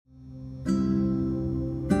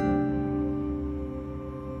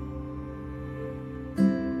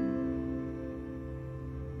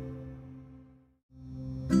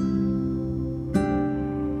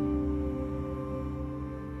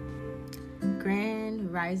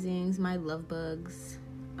risings, my love bugs.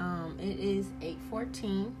 It is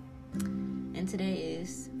 8:14, and today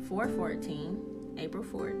is 4/14, April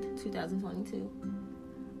 4th, 2022.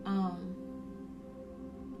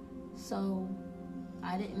 So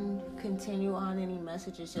I didn't continue on any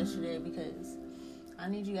messages yesterday because I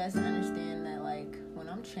need you guys to understand that, like, when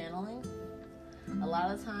I'm channeling, a lot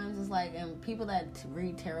of times it's like, and people that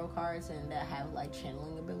read tarot cards and that have like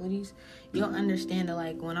channeling abilities, you'll understand that,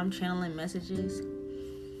 like, when I'm channeling messages,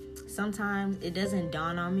 sometimes it doesn't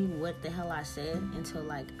dawn on me what the hell I said until,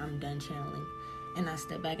 like, I'm done channeling and I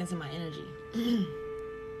step back into my energy.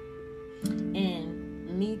 And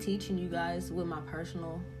me teaching you guys with my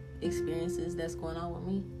personal experiences that's going on with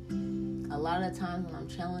me, a lot of times when I'm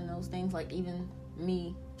channeling those things, like even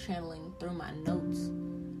me channeling through my notes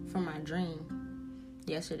from my dream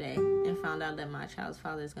yesterday and found out that my child's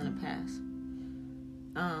father is gonna pass,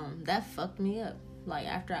 that fucked me up. Like,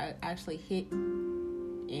 after I actually hit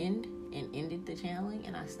end and ended the channeling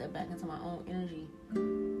and I stepped back into my own energy,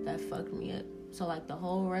 that fucked me up. So, like, the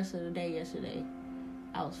whole rest of the day yesterday,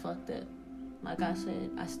 I was fucked up. Like I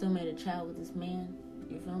said, I still made a child with this man,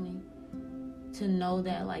 you feel me? To know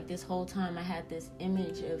that, like, this whole time I had this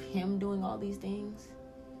image of him doing all these things,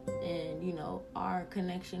 and, you know, our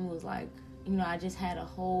connection was like, you know, I just had a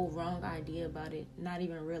whole wrong idea about it, not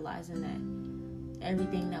even realizing that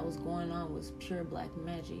everything that was going on was pure black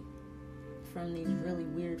magic from these really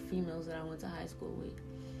weird females that I went to high school with.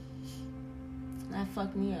 That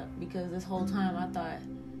fucked me up because this whole time I thought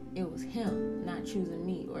it was him not choosing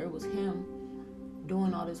me, or it was him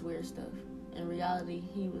doing all this weird stuff. In reality,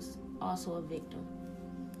 he was also a victim,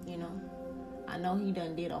 you know? I know he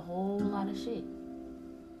done did a whole lot of shit,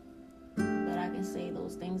 but I can say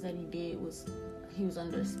those things that he did was, he was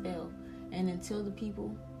under a spell. And until the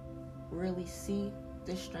people really see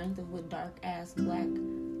the strength of what dark-ass black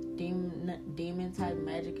demon type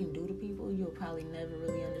magic can do to people, you'll probably never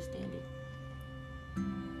really understand it.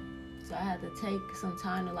 So I had to take some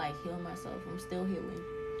time to, like, heal myself. I'm still healing.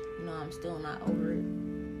 You know, I'm still not over it.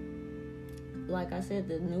 Like I said,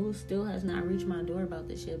 the news still has not reached my door about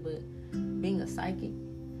this shit, but being a psychic,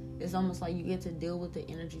 it's almost like you get to deal with the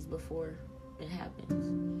energies before it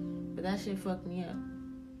happens. But that shit fucked me up.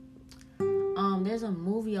 There's a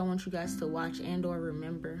movie I want you guys to watch and or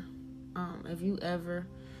remember.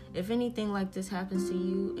 If anything like this happens to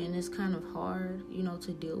you and it's kind of hard, you know,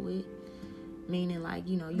 to deal with, meaning, like,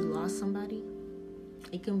 you know, you lost somebody.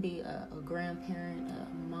 It can be a grandparent, a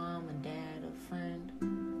mom, a dad, a friend,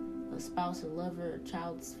 a spouse, a lover, a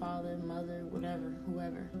child's father, mother, whatever,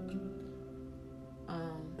 whoever.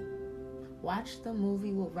 Watch the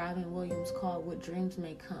movie with Robin Williams called What Dreams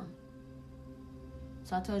May Come.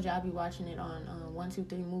 So I told you I'll be watching it on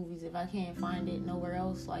 123 Movies. If I can't find it nowhere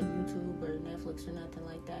else, like YouTube or Netflix or nothing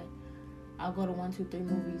like that, I'll go to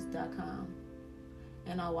 123movies.com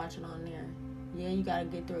and I'll watch it on there. Yeah, you gotta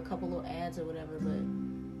get through a couple little ads or whatever, but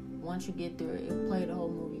once you get through it, it'll play the whole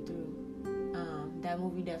movie through. That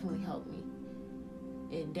movie definitely helped me.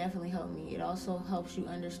 It definitely helped me. It also helps you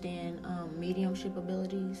understand mediumship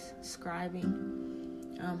abilities,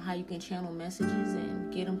 scribing, how you can channel messages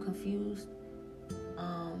and get them confused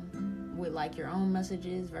with, like, your own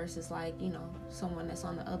messages versus, like, you know, someone that's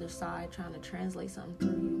on the other side trying to translate something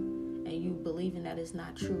through you, and you believing that it's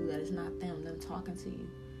not true, that it's not them talking to you,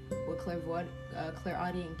 with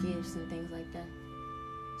clairaudient gifts and things like that.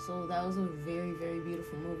 So that was a very, very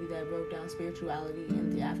beautiful movie that broke down spirituality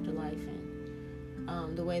and the afterlife,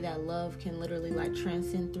 and the way that love can literally, like,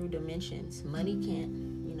 transcend through dimensions. Money can't,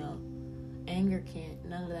 you know, anger can't,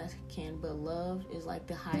 none of that can, but love is like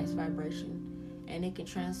the highest vibration, and it can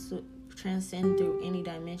transcend through any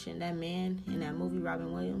dimension. That man in that movie,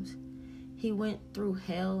 Robin Williams, he went through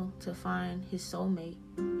hell to find his soulmate,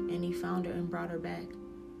 and he found her and brought her back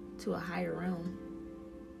to a higher realm,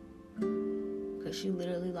 because she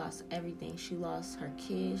literally lost everything. She lost her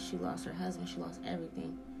kids, she lost her husband, she lost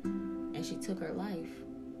everything, and she took her life.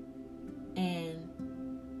 And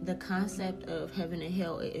the concept of heaven and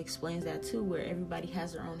hell, it explains that too, where everybody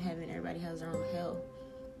has their own heaven, everybody has their own hell.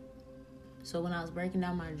 So when I was breaking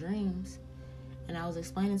down my dreams and I was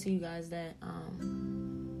explaining to you guys that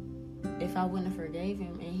if I wouldn't have forgave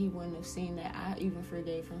him and he wouldn't have seen that I even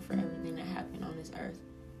forgave him for everything that happened on this earth,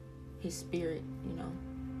 his spirit, you know,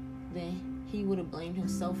 then he would have blamed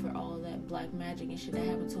himself for all of that black magic and shit that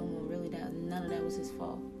happened to him, when really none of that was his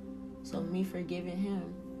fault. So me forgiving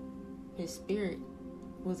him, his spirit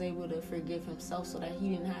was able to forgive himself so that he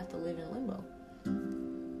didn't have to live in limbo.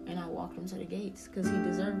 And I walked him to the gates because he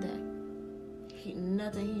deserved that.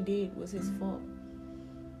 Nothing he did was his fault.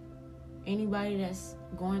 Anybody that's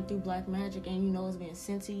going through black magic and you know it's being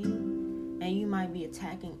sent to you, and you might be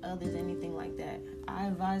attacking others, anything like that, I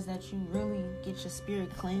advise that you really get your spirit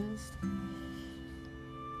cleansed.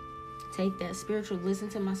 Take that listen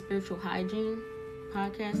to my spiritual hygiene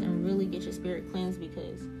podcast and really get your spirit cleansed,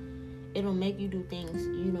 because it'll make you do things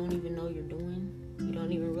you don't even know you're doing. You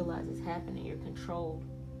don't even realize it's happening. You're controlled.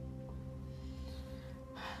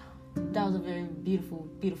 That was a very beautiful,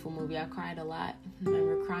 beautiful movie. I cried a lot. I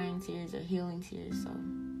remember crying tears or healing tears. So,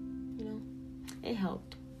 it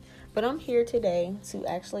helped. But I'm here today to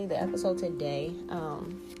actually, the episode today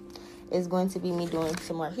is going to be me doing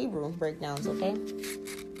some more Hebrew breakdowns, okay?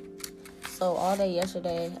 So all day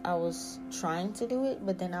yesterday, I was trying to do it,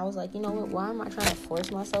 but then I was like, you know what? Why am I trying to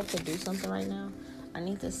force myself to do something right now? I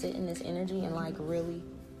need to sit in this energy and really,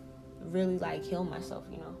 really heal myself,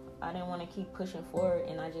 I didn't want to keep pushing forward,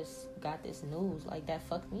 and I just got this news. That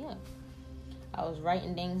fucked me up. I was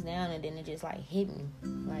writing things down, and then it just hit me.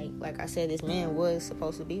 Like I said, this man was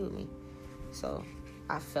supposed to be with me. So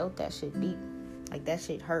I felt that shit deep. That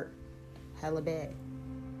shit hurt hella bad.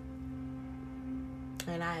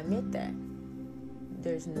 And I admit that.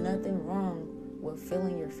 There's nothing wrong with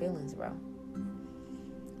feeling your feelings, bro.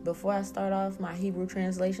 Before I start off my Hebrew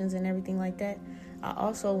translations and everything like that, I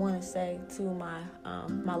also want to say to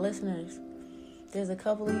my listeners, there's a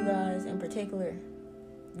couple of you guys in particular,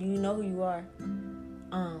 you know who you are.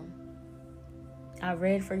 I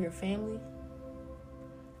read for your family.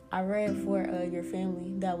 I read for your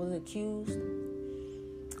family that was accused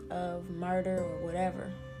of murder or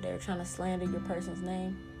whatever. They're trying to slander your person's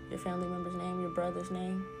name, your family member's name, your brother's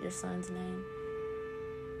name, your son's name,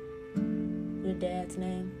 your dad's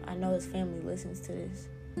name. I know his family listens to this.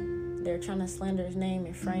 They're trying to slander his name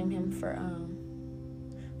and frame him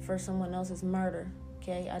for someone else's murder.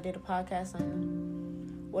 Okay, I did a podcast on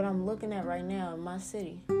it. What I'm looking at right now in my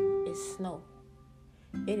city is snow.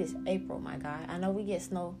 It is April, my guy. I know we get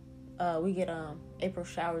snow. We get April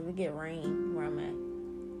showers. We get rain where I'm at.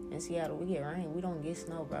 In Seattle, we get rain. We don't get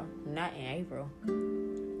snow, bro. Not in April.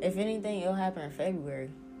 If anything, it'll happen in February.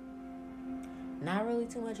 Not really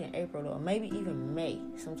too much in April, though. Maybe even May.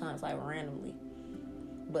 Sometimes, randomly.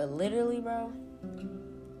 But literally, bro,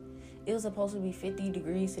 it was supposed to be 50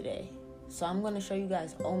 degrees today. So I'm going to show you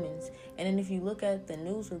guys omens. And then if you look at the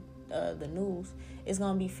news, it's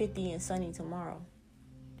going to be 50 and sunny tomorrow.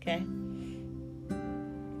 Okay?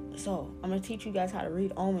 So I'm going to teach you guys how to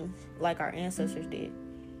read omens like our ancestors did.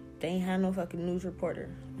 They ain't had no fucking news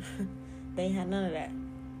reporter. They ain't had none of that.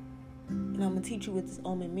 And I'm going to teach you what this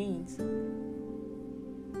omen means.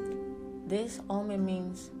 This omen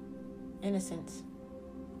means innocence.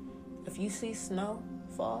 If you see snow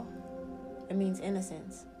fall, it means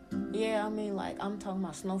innocence. Yeah, I'm talking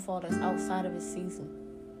about snowfall that's outside of its season.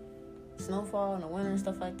 Snowfall in the winter and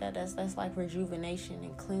stuff like that, that's like rejuvenation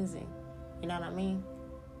and cleansing. You know what I mean?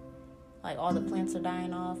 All the plants are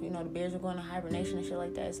dying off, the bears are going to hibernation and shit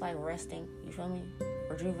like that. It's like resting, you feel me?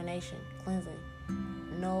 Rejuvenation, cleansing.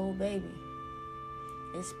 No, baby.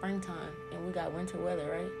 It's springtime, and we got winter weather,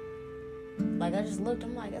 right? I just looked, I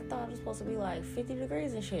thought it was supposed to be 50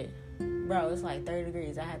 degrees and shit. Bro, it's 30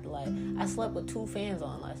 degrees. I had to I slept with 2 fans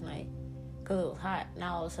on last night because it was hot.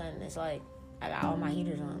 Now all of a sudden it's I got all my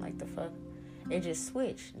heaters on. The fuck? It just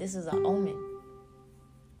switched. This is an omen.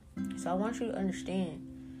 So I want you to understand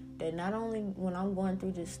that not only when I'm going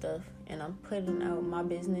through this stuff and I'm putting out my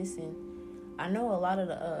business, and I know a lot of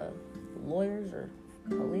the lawyers or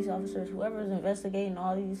police officers, whoever's investigating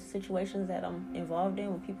all these situations that I'm involved in,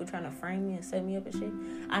 when people trying to frame me and set me up and shit,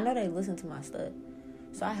 I know they listen to my stuff.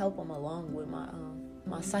 So I help them along with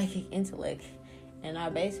my psychic intellect, and I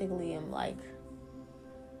basically am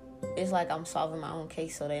it's like I'm solving my own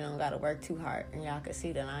case so they don't gotta work too hard, and y'all can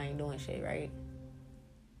see that I ain't doing shit, right?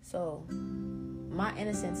 So my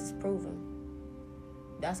innocence is proven.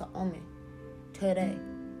 That's an omen. Today,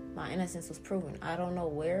 my innocence was proven. I don't know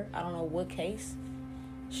where. I don't know what case.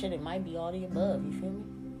 Shit, it might be all the above. You feel me?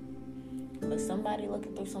 But somebody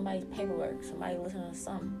looking through somebody's paperwork. Somebody listening to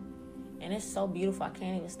something. And it's so beautiful. I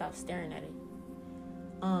can't even stop staring at it.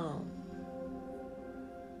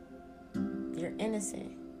 You're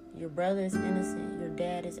innocent. Your brother is innocent. Your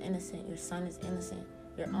dad is innocent. Your son is innocent.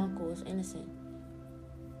 Your uncle is innocent.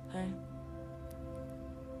 Okay?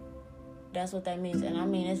 That's what that means. And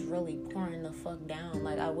it's really pouring the fuck down.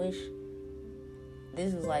 I wish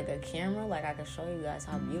this was a camera. I could show you guys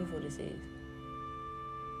how beautiful this is.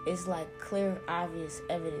 It's clear, obvious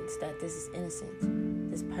evidence that this is innocence.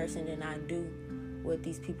 This person did not do what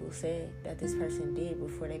these people said that this person did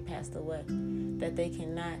before they passed away. That they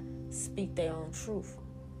cannot speak their own truth.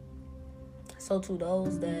 So to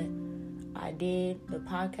those that I did the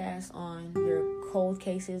podcast on your cold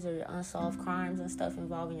cases or your unsolved crimes and stuff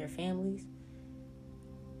involving your families,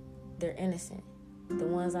 they're innocent. The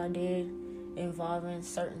ones I did involving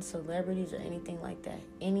certain celebrities or anything like that.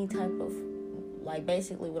 Any type of, like,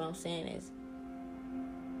 basically what I'm saying is,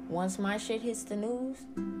 once my shit hits the news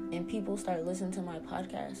and people start listening to my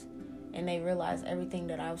podcast and they realize everything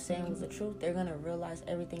that I was saying was the truth, they're going to realize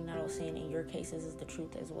everything that I was saying in your cases is the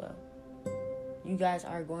truth as well. You guys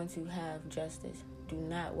are going to have justice. Do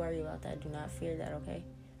not worry about that. Do not fear that, okay?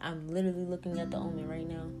 I'm literally looking at the omen right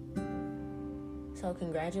now. So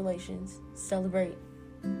congratulations. Celebrate.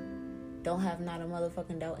 Don't have not a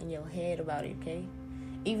motherfucking doubt in your head about it, okay?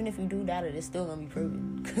 Even if you do doubt it, it's still going to be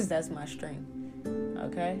proven, because that's my strength,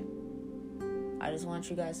 okay? I just want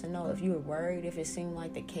you guys to know, if you were worried, if it seemed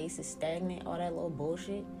like the case is stagnant, all that little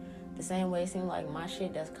bullshit, the same way it seemed like my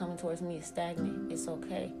shit that's coming towards me is stagnant, it's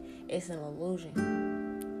okay. It's an illusion.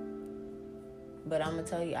 But I'm going to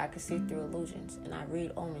tell you, I can see through illusions, and I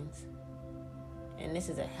read omens. And this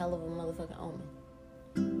is a hell of a motherfucking omen.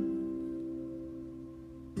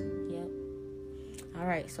 Yep. All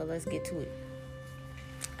right, so let's get to it.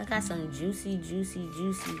 I got some juicy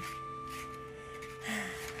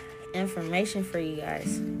information for you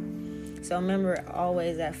guys. So remember,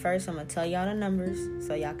 always at first, I'm going to tell y'all the numbers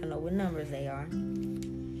so y'all can know what numbers they are.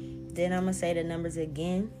 Then I'm going to say the numbers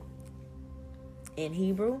again in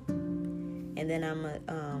Hebrew. And then I'm going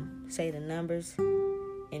to say the numbers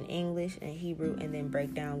in English and Hebrew and then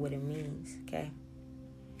break down what it means, okay?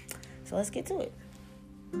 So let's get to it.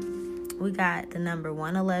 We got the number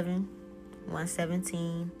 111,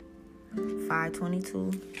 117,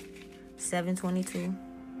 522, 722,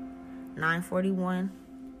 941,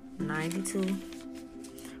 92,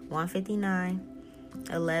 159,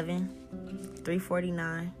 11,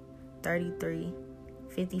 349, 33,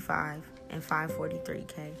 55, and 543,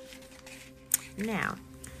 okay? Now,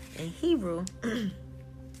 in Hebrew,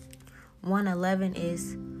 111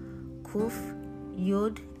 is Kuf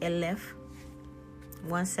Yud Elef.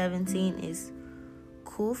 117 is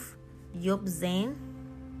Kuf Yub Zain.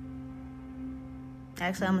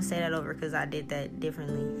 Actually, I'm going to say that over because I did that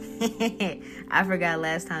differently. I forgot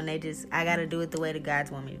last time. I got to do it the way the guides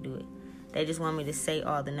want me to do it. They just want me to say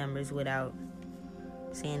all the numbers without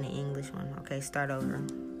saying the English one. Okay, start over.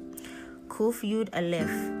 Kuf Yud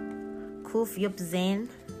Elef. Kuf Yub Zain.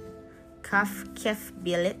 Kaf Kef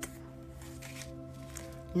Bielet.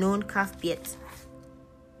 Nun Kaf Biet.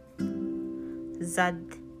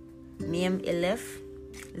 Zad Miem Elef.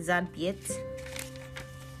 Zad Biet.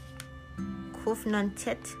 Kuf Nun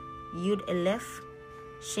Tet. Yud Elef.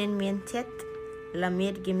 Shin Mien Tet.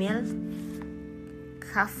 Lamed Gimel.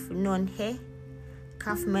 Kaf Nun He.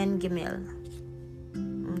 Kaf Men Gimel.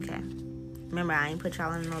 Okay. Remember, I ain't put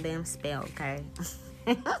y'all in no damn spell, okay?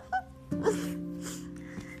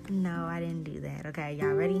 No, I didn't do that. Okay,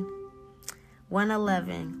 y'all ready?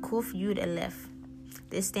 111, Kuf Yud Elef.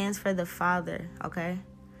 This stands for the Father, okay?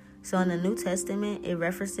 So in the New Testament, it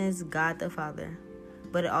references God the Father,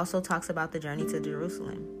 but it also talks about the journey to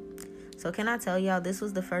Jerusalem. So can I tell y'all, this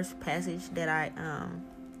was the first passage that I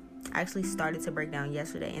actually started to break down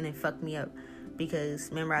yesterday, and it fucked me up because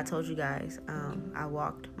remember I told you guys I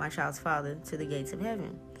walked my child's father to the gates of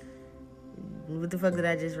heaven. What the fuck did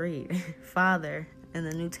I just read? Father in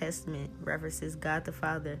the New Testament references God the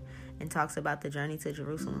Father and talks about the journey to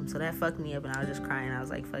Jerusalem. So that fucked me up, and I was just crying. I was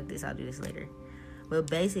like, fuck this, I'll do this later. But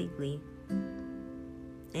basically,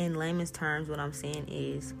 in layman's terms, what I'm saying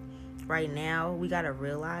is, right now, we got to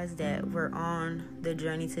realize that we're on the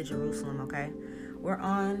journey to Jerusalem, okay?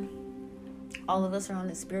 All of us are on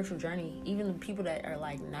this spiritual journey. Even the people that are,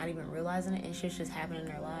 like, not even realizing it and shit's just happening in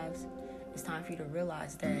their lives. It's time for you to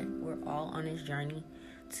realize that we're all on this journey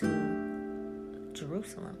to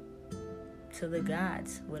Jerusalem, to the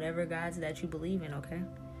gods, whatever gods that you believe in, okay?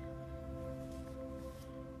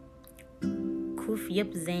 Kuf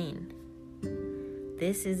Yip Zain.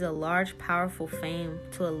 This is a large, powerful fame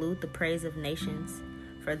to elude the praise of nations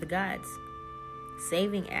for the gods.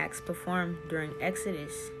 Saving acts performed during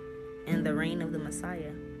Exodus and the reign of the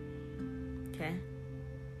Messiah. Okay?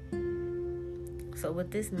 So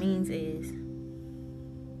what this means is,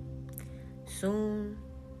 soon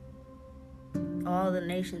all the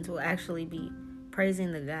nations will actually be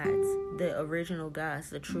praising the gods, the original gods,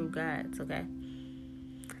 the true gods, okay?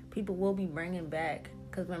 People will be bringing back,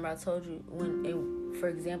 because remember I told you, for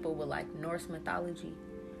example, with like Norse mythology,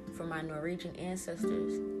 for my Norwegian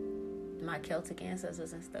ancestors, my Celtic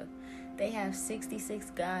ancestors and stuff, they have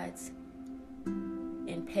 66 gods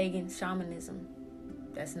in pagan shamanism.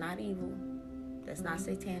 That's not evil. That's not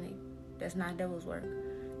satanic. That's not devil's work.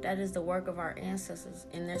 That is the work of our ancestors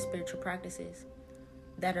in their spiritual practices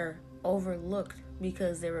that are overlooked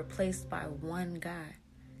because they're replaced by one God.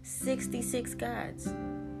 66 gods.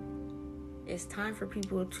 it's time for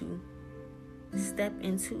people to step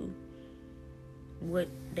into what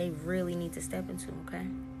they really need to step into, okay?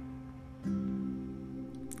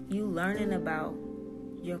 You learning about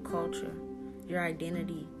your culture, your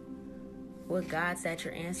identity, what gods that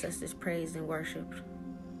your ancestors praised and worshipped.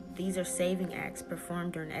 These are saving acts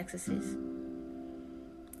performed during Exodus.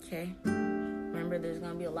 Okay? Remember, there's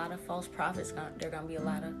going to be a lot of false prophets. There are going to be a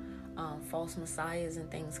lot of false messiahs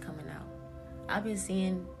and things coming out. I've been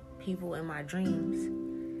seeing people in my dreams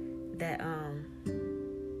that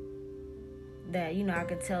I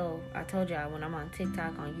could tell. I told y'all when I'm on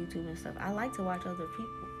TikTok, on YouTube and stuff, I like to watch other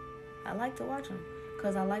people. I like to watch them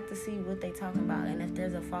because I like to see what they talking about. And if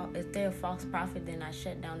they're a false prophet, then I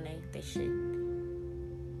shut down they shit.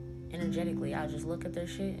 Energetically, I'll just look at their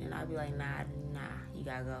shit and I'll be like, nah, you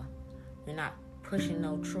gotta go. You're not pushing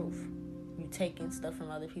no truth. You taking stuff from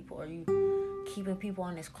other people, or you keeping people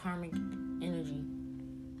on this karmic energy.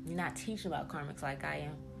 You're not teaching about karmics like I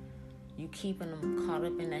am. You keeping them caught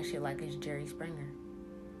up in that shit like it's Jerry Springer.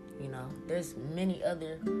 You know, there's many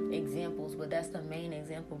other examples, but that's the main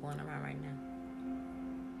example going around right now.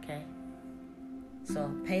 Okay?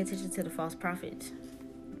 So, pay attention to the false prophets.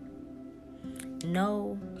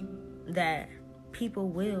 Know that people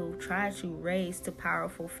will try to raise to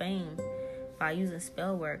powerful fame by using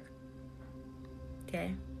spell work.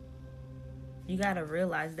 Okay? You gotta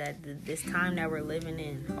realize that this time that we're living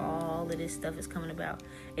in, all of this stuff is coming about.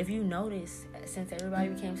 If you notice, since everybody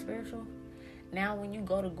became spiritual, now when you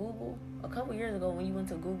go to Google, a couple years ago when you went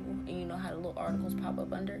to Google and you know how the little articles pop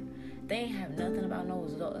up under, they ain't have nothing about no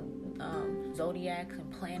zodiacs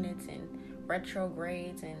and planets and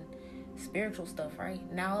retrogrades and spiritual stuff, right?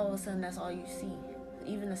 Now all of a sudden that's all you see.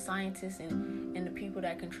 Even the scientists and the people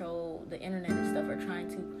that control the internet and stuff are trying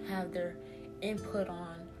to have their input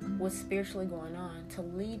on what's spiritually going on to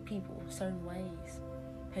lead people certain ways.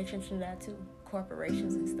 Pay attention to that too.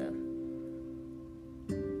 Corporations and stuff.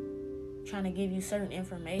 Trying to give you certain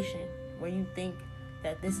information where you think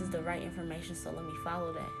that this is the right information, so let me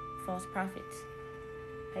follow that. False prophets.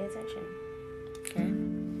 Pay attention. Okay?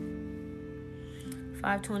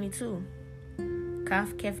 522.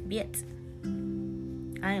 Kaf Kef Biet.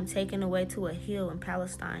 I am taken away to a hill in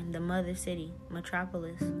Palestine, the mother city,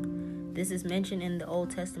 metropolis. This is mentioned in the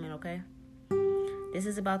Old Testament, okay? This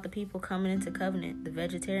is about the people coming into covenant, the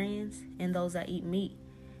vegetarians and those that eat meat,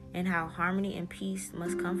 and how harmony and peace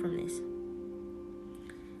must come from this.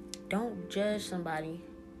 Don't judge somebody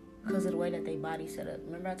because of the way that they body set up.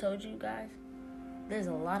 Remember I told you guys? There's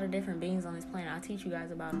a lot of different beings on this planet. I'll teach you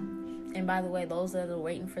guys about them. And by the way, those that are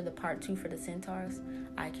waiting for the part 2 for the centaurs,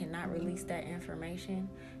 I cannot release that information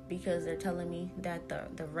because they're telling me that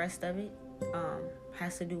the rest of it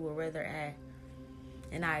has to do with where they're at.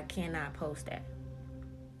 And I cannot post that.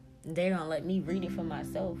 They're going to let me read it for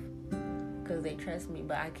myself because they trust me,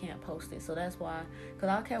 but I can't post it. So that's why, because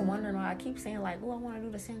I kept wondering why I keep saying like, oh, I want to do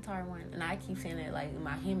the centaur one. And I keep saying it like in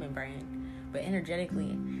my human brain. But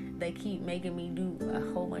energetically, they keep making me do a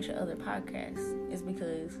whole bunch of other podcasts. It's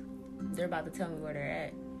because they're about to tell me where they're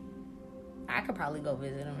at. I could probably go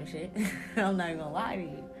visit them and shit. I'm not even going to lie to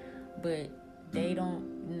you. But they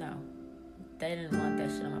don't know. They didn't want that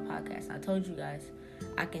shit on my podcast. I told you guys,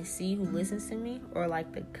 I can see who listens to me, or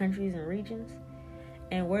like the countries and regions,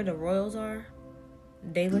 and where the royals are.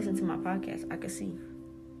 They listen to my podcast. I can see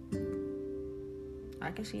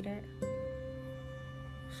that.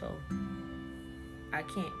 So I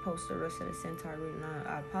can't post the rest of the centaur reading.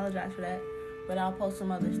 I apologize for that, but I'll post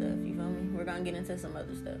some other stuff. You feel me? We're gonna get into some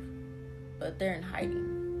other stuff, but they're in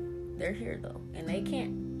hiding. They're here though, and they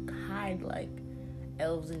can't hide like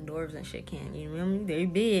elves and dwarves and shit can. You feel me? They're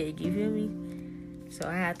big. You feel me? So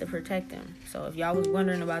I have to protect them. So if y'all was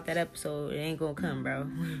wondering about that episode, it ain't gonna come, bro.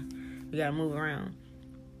 We gotta move around.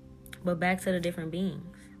 But back to the different beings.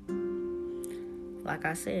 Like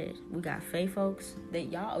I said, we got fae folks that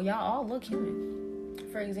y'all all look human.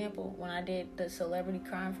 For example, when I did the celebrity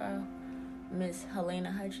crime file, Miss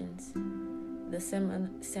Helena Hutchins, the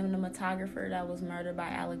cinematographer that was murdered by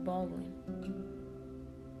Alec Baldwin,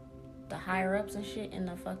 the higher ups and shit in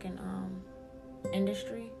the fucking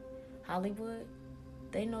industry, Hollywood,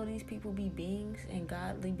 they know these people be beings and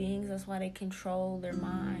godly beings. That's why they control their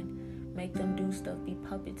mind, make them do stuff, be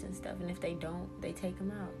puppets and stuff. And if they don't, they take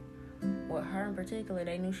them out. With her in particular,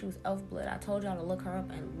 they knew she was elf blood. I told y'all to look her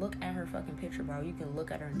up and look at her fucking picture, bro. You can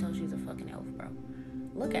look at her and tell she's a fucking elf, bro.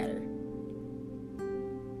 Look at her.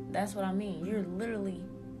 That's what I mean. You're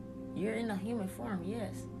in a human form,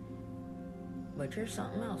 yes. But you're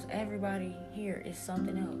something else. Everybody here is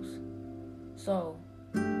something else. So,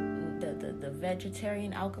 the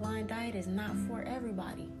vegetarian alkaline diet is not for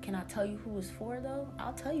everybody. Can I tell you who it's for, though?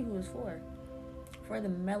 I'll tell you who it's for. for the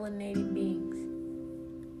melanated beings.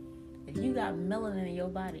 If you got melanin in your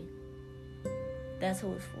body, that's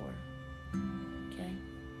who it's for. Okay?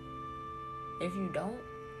 If you don't,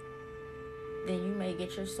 then you may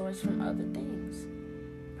get your source from other things.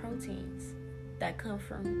 Proteins that come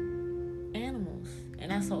from animals.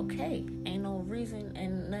 And that's okay. Ain't no reason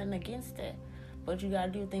and nothing against that. But you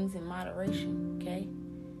gotta do things in moderation, okay?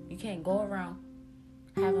 You can't go around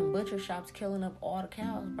having butcher shops killing up all the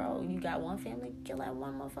cows, bro. You got one family, kill that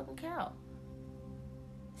one motherfucking cow.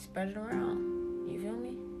 Spread it around. You feel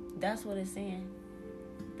me? That's what it's saying.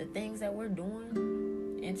 The things that we're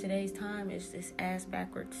doing in today's time is just ass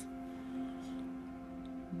backwards.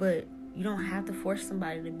 But you don't have to force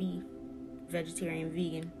somebody to be vegetarian,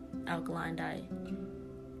 vegan, alkaline diet.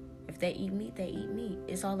 If they eat meat, they eat meat.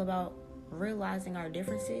 It's all about realizing our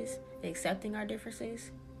differences, accepting our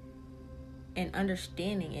differences, and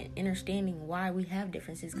understanding why we have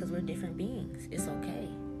differences, because we're different beings. It's okay.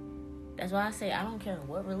 That's why I say I don't care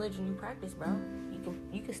what religion you practice, bro.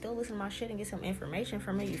 You can still listen to my shit and get some information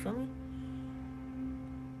from it. You feel me?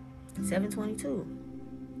 722.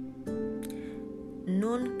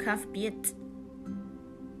 Nun Kafbiet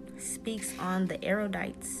speaks on the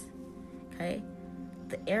erudites. Okay?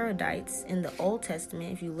 The erudites in the Old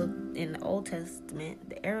Testament, if you look in the Old Testament,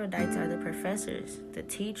 the erudites are the professors, the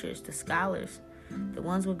teachers, the scholars, the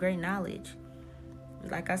ones with great knowledge.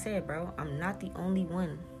 Like I said, bro, I'm not the only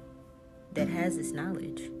one that has this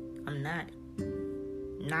knowledge. I'm not.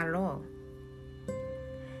 Not at all.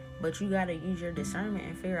 But you gotta use your discernment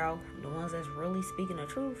and figure out the ones that's really speaking the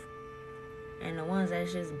truth and the ones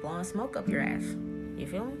that's just blowing smoke up your ass. You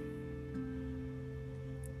feel me?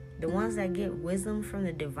 The ones that get wisdom from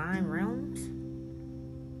the divine realms,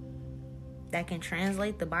 that can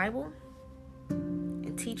translate the Bible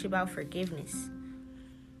and teach about forgiveness.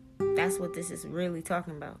 That's what this is really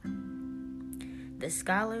talking about. The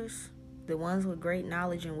scholars, the ones with great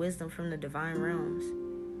knowledge and wisdom from the divine realms,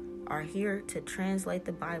 are here to translate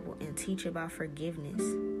the Bible and teach about forgiveness.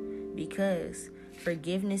 Because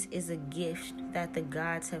forgiveness is a gift that the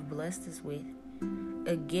gods have blessed us with.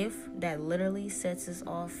 A gift that literally sets us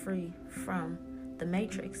all free from the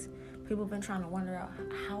matrix. People have been trying to wonder out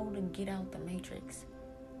how to get out the matrix.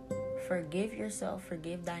 Forgive yourself,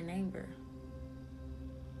 forgive thy neighbor.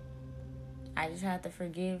 I just had to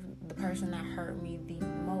forgive the person that hurt me the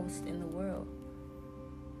most in the world.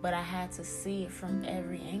 But I had to see it from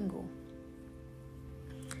every angle.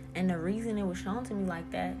 And the reason it was shown to me like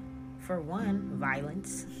that, for one,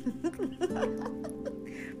 violence.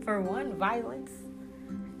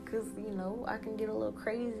 Because, I can get a little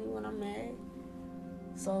crazy when I'm mad.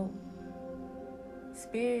 So,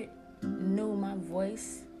 Spirit knew my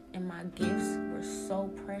voice and my gifts were so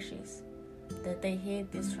precious that they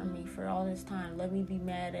hid this from me for all this time. Let me be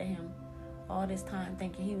mad at him all this time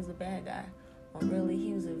thinking he was a bad guy, when really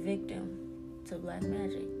he was a victim to black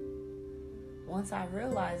magic. Once I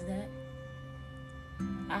realized that,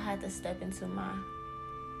 I had to step into my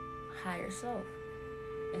higher self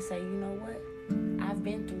and say, you know what? I've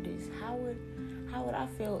been through this. How would I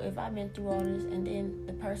feel if I've been through all this and then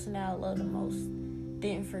the person that I love the most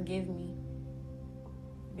didn't forgive me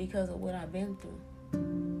because of what I've been through?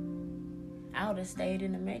 I would have stayed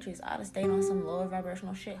in the matrix. I would have stayed on some lower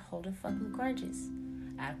vibrational shit holding fucking grudges.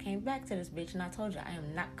 I came back to this bitch and I told you I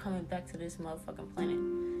am not coming back to this motherfucking planet.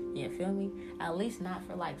 You feel me? At least not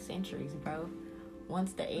for like centuries, bro.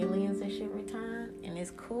 Once the aliens and shit return, and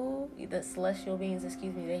it's cool, the celestial beings,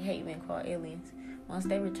 they hate being called aliens. Once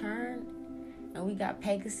they return, and we got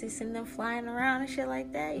Pegasus and them flying around and shit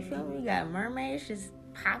like that, you feel me? We got mermaids just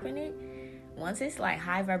popping it. Once it's like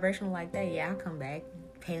high vibrational like that, yeah, I'll come back,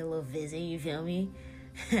 pay a little visit, you feel me?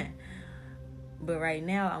 But right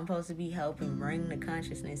now, I'm supposed to be helping bring the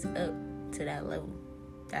consciousness up to that level.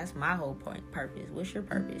 That's my whole purpose. What's your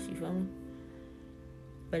purpose? You feel me?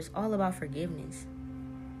 But it's all about forgiveness.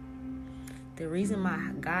 The reason my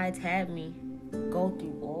guides had me go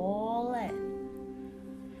through all that,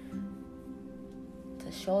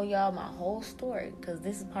 to show y'all my whole story, because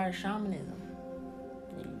this is part of shamanism.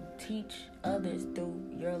 You teach others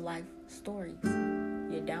through your life stories,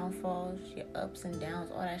 your downfalls, your ups and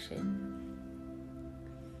downs, all that shit.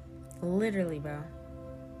 Literally, bro.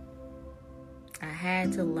 I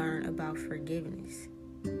had to learn about forgiveness.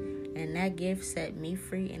 And that gift set me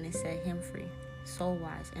free and it set him free.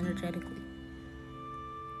 Soul-wise, energetically.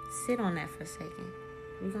 Sit on that for a second.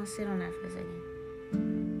 We're going to sit on that for a second.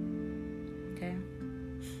 Okay?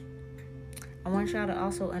 I want y'all to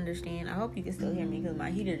also understand. I hope you can still hear me because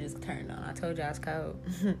my heater just turned on. I told y'all it's cold.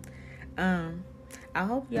 I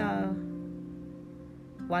hope y'all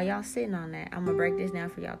while y'all sitting on that, I'm going to break this down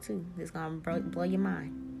for y'all too. This is going to blow your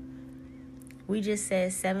mind. We just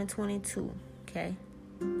said 722, okay?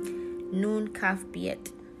 Nun kaf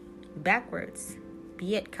biet. Backwards.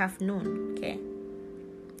 Biet kaf nun, okay?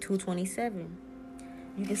 227.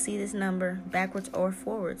 You can see this number backwards or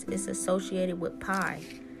forwards. It's associated with pi.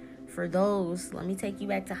 For those, let me take you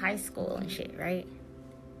back to high school and shit, right?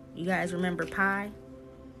 You guys remember pi?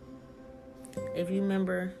 If you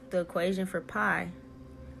remember the equation for pi,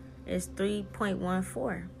 it's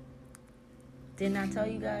 3.14. Didn't I tell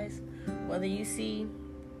you guys? Whether you see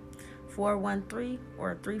 413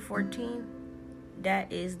 or 314,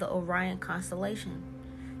 that is the Orion constellation.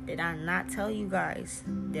 Did I not tell you guys?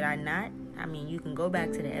 Did I not? I mean, you can go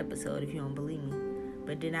back to the episode if you don't believe me.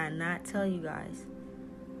 But did I not tell you guys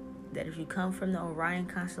that if you come from the Orion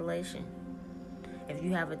constellation, if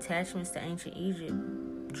you have attachments to ancient Egypt,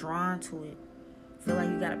 drawn to it, feel like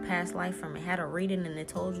you got a past life from it, had a reading and it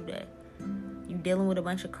told you that, you dealing with a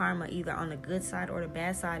bunch of karma either on the good side or the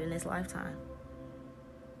bad side in this lifetime.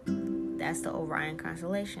 That's the Orion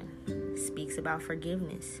constellation. It speaks about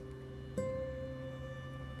forgiveness.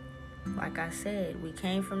 Like I said, we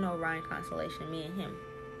came from the Orion constellation, me and him.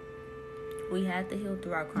 We had to heal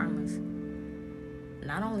through our karmas.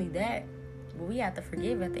 Not only that, but we have to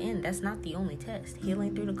forgive at the end. That's not the only test.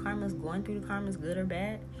 Healing through the karmas, going through the karmas, good or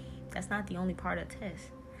bad, that's not the only part of the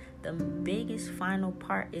test. The biggest final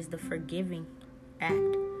part is the forgiving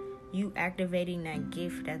act. You activating that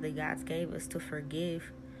gift that the gods gave us to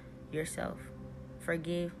forgive yourself.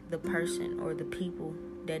 Forgive the person or the people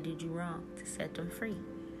that did you wrong, to set them free.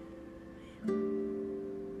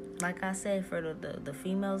 Like I said, for the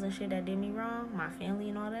females and shit that did me wrong, my family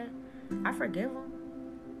and all that, I forgive them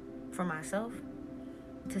for myself,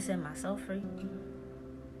 to set myself free.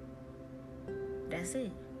 That's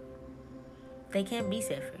it. They can't be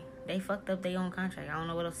set free. They fucked up their own contract. I don't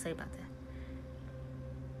know what else to say about that.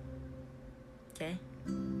 Okay?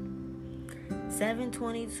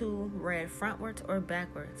 722 read frontwards or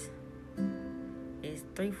backwards is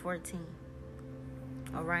 314.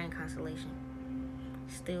 Orion constellation.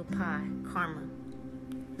 Still pi. Karma.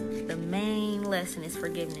 The main lesson is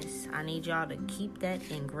forgiveness. I need y'all to keep that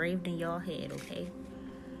engraved in y'all head, okay?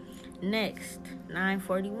 Next,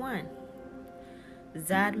 941.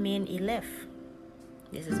 Zad min ilef.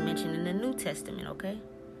 This is mentioned in the New Testament, okay?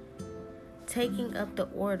 Taking up the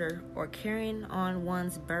order or carrying on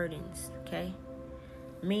one's burdens, okay?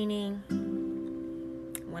 Meaning,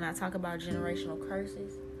 when I talk about generational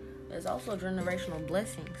curses, there's also generational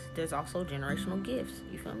blessings. There's also generational gifts.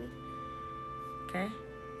 You feel me? Okay?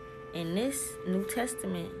 In this New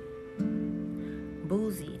Testament,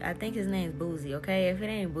 Boozy, I think his name's Boozy, okay? If it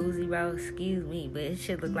ain't Boozy, bro, excuse me, but it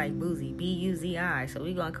should look like Boozy, B-U-Z-I, so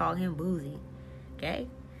we're going to call him Boozy, okay?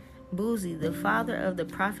 Boozy, the father of the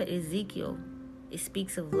prophet Ezekiel, it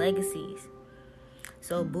speaks of legacies.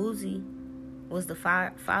 So Boozy was the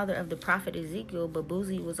father of the prophet Ezekiel, but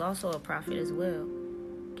Boozy was also a prophet as well,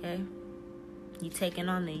 okay? You taking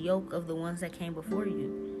on the yoke of the ones that came before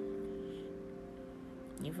you.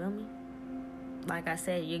 You feel me? Like I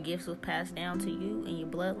said, your gifts was passed down to you in your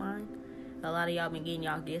bloodline. A lot of y'all been getting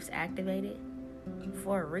y'all gifts activated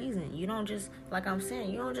for a reason. You don't just, like I'm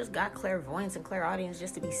saying, you don't just got clairvoyance and clairaudience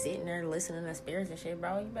just to be sitting there listening to spirits and shit,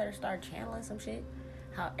 bro. You better start channeling some shit.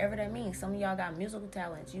 However that means. Some of y'all got musical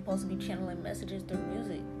talents. You're supposed to be channeling messages through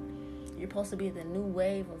music. You're supposed to be the new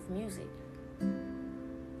wave of music.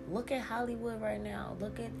 Look at Hollywood right now.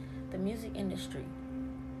 Look at the music industry.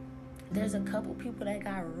 There's a couple people that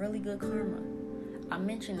got really good karma. I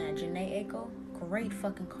mentioned that. Janae Aiko, great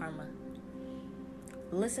fucking karma.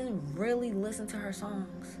 Really listen to her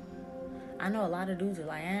songs. I know a lot of dudes are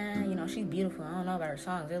like, she's beautiful. I don't know about her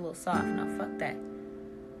songs. They're a little soft. No, fuck that.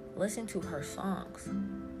 Listen to her songs.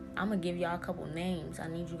 I'm going to give y'all a couple names. I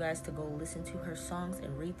need you guys to go listen to her songs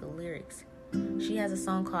and read the lyrics. She has a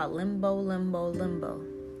song called Limbo, Limbo, Limbo.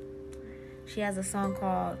 She has a song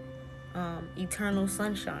called Eternal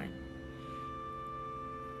Sunshine.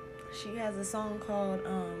 She has a song called,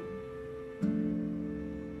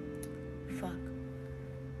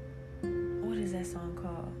 what is that song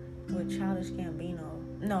called? With Childish Gambino.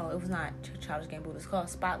 No, it was not Childish Gambino. It's called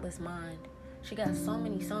Spotless Mind. She got so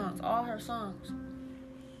many songs. All her songs.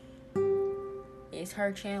 It's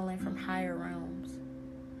her channeling from higher realms.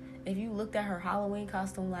 If you looked at her Halloween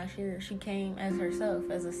costume last year, she came as herself,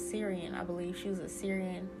 as a Syrian. I believe she was a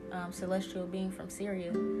Syrian celestial being from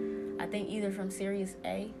Syria. I think either from Sirius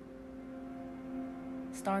A,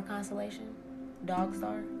 star constellation, dog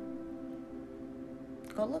star.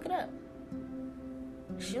 Go look it up.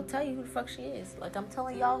 She'll tell you who the fuck she is. Like I'm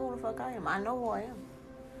telling y'all who the fuck I am. I know who I am.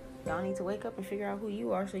 Y'all need to wake up and figure out who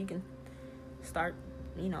you are so you can start,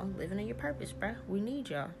 living in your purpose, bruh. We need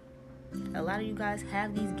y'all. A lot of you guys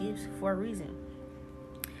have these gifts for a reason.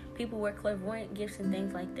 People with clairvoyant gifts and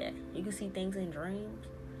things like that. You can see things in dreams.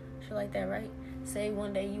 Shit like that, right? Say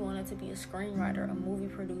one day you wanted to be a screenwriter, a movie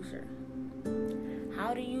producer.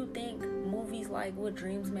 How do you think movies like What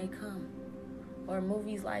Dreams May Come, or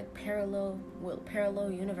movies like parallel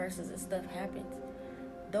universes and stuff happens?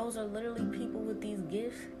 Those are literally people with these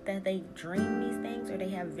gifts that they dream these things, or they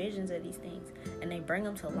have visions of these things, and they bring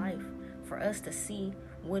them to life for us to see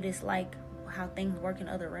what it's like, how things work in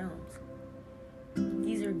other realms.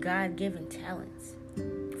 These are God-given talents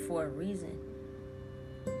for a reason,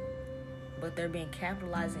 but they're being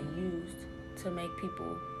capitalized and used to make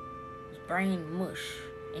people brain mush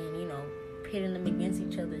and, pitting them against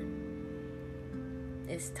each other.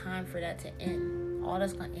 It's time for that to end. All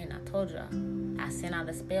that's gonna end. I told y'all. I sent out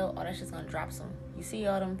a spell. All that shit's gonna drop some. You see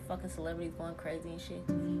all them fucking celebrities going crazy and shit?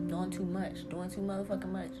 Doing too much. Doing too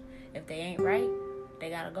motherfucking much. If they ain't right, they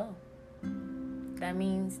gotta go. That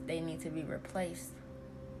means they need to be replaced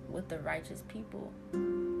with the righteous people.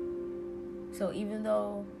 So even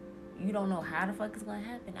though you don't know how the fuck it's gonna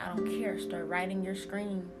happen, I don't care. Start writing your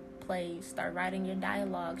screenplays. Start writing your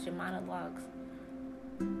dialogues, your monologues.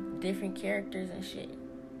 Different characters and shit.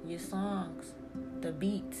 Your songs. The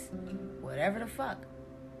beats. Whatever the fuck.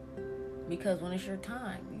 Because when it's your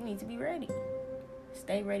time, you need to be ready.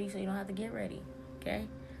 Stay ready so you don't have to get ready. Okay?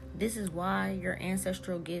 This is why your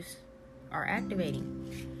ancestral gifts are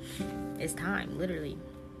activating. It's time, literally.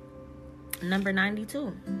 Number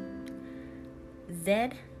 92.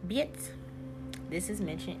 Zed Bit. This is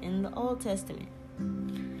mentioned in the Old Testament.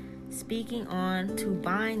 Speaking on to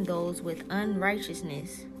bind those with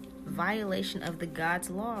unrighteousness, violation of the God's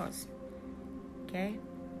laws. Okay?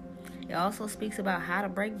 It also speaks about how to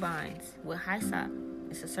break binds with hyssop.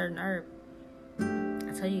 It's a certain herb.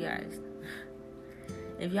 I tell you guys,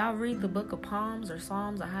 if y'all read the book of Psalms or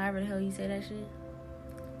Psalms or however the hell you say that shit,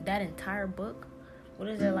 that entire book, what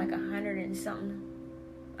is there, like 100 and something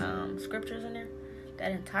scriptures in there?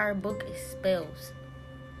 That entire book is spells.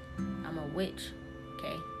 I'm a witch,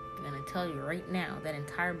 okay? I'm gonna tell you right now, that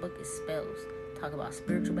entire book is spells. Talk about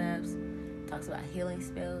spiritual baths, talks about healing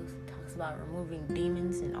spells, talks about removing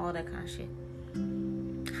demons and all that kind of shit.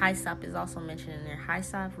 Hyssop is also mentioned in there.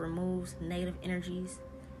 Hyssop removes negative energies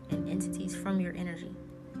and entities from your energy.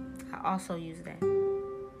 I also use that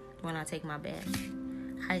when I take my bath.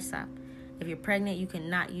 Hyssop. If you're pregnant, you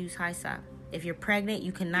cannot use hyssop. If you're pregnant,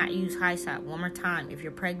 you cannot use hyssop. One more time. If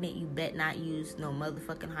you're pregnant, you bet not use no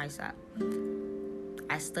motherfucking hyssop.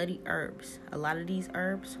 I studied herbs. A lot of these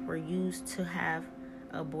herbs were used to have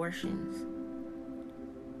abortions.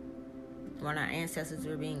 When our ancestors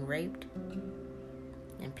were being raped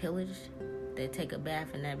and pillaged, they'd take a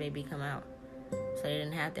bath and that baby come out. So they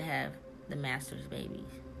didn't have to have the master's babies,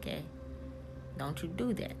 okay? Don't you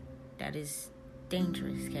do that. That is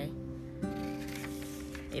dangerous, okay?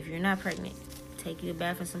 If you're not pregnant, take you a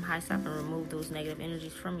bath in some hyssop and remove those negative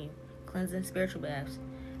energies from you. Cleansing spiritual baths.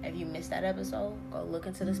 If you missed that episode, go look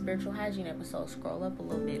into the spiritual hygiene episode. Scroll up a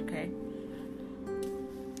little bit, okay?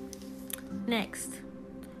 Next,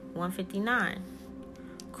 159.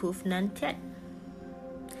 Kuf Nuntet.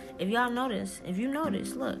 If you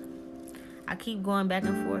notice, look. I keep going back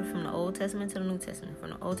and forth from the Old Testament to the New Testament. From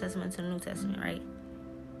the Old Testament to the New Testament, right?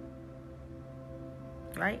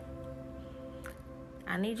 Right?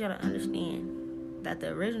 I need y'all to understand that the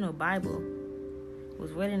original Bible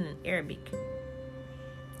was written in Arabic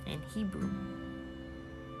and Hebrew.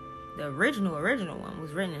 The original one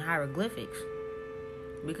was written in hieroglyphics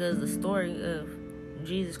because the story of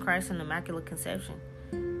Jesus Christ and the Immaculate Conception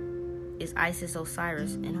is Isis,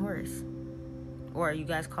 Osiris, and Horus. Or you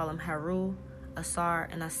guys call them Haru, Asar,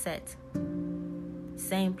 and Aset.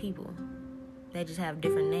 Same people. They just have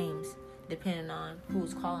different names depending on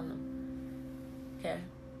who's calling them. Okay?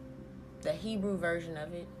 The Hebrew version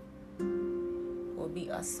of it will be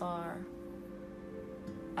Asar,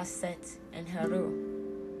 Aset, and Haru.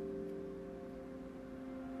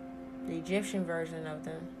 The Egyptian version of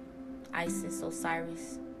them, Isis,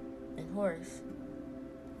 Osiris, and Horus.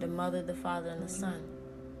 The mother, the father, and the son.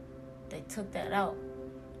 They took that out.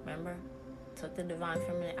 Remember? Took the divine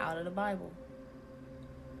feminine out of the Bible.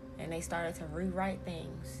 And they started to rewrite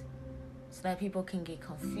things so that people can get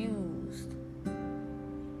confused.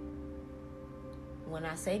 When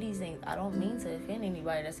I say these things, I don't mean to offend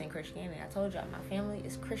anybody that's in Christianity. I told y'all, my family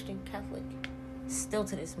is Christian Catholic. Still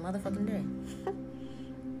to this motherfucking day.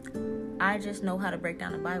 I just know how to break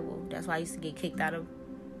down the Bible. That's why I used to get kicked out of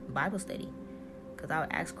Bible study. Because I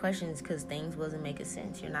would ask questions because things wasn't making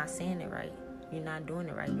sense. You're not saying it right. You're not doing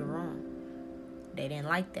it right. You're wrong. They didn't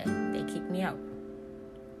like that. They kicked me out.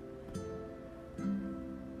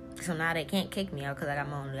 So now they can't kick me out because I got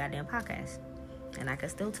my own goddamn podcast. And I can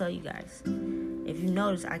still tell you guys. If you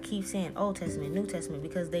notice, I keep saying Old Testament, New Testament,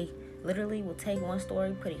 because they literally will take one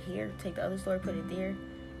story, put it here, take the other story, put it there,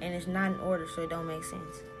 and it's not in order, so it don't make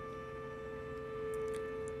sense.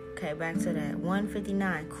 Okay, back to that.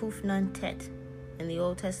 159, Kuf Nun Tet, in the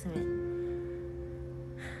Old Testament.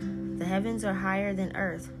 The heavens are higher than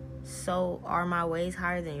earth, so are my ways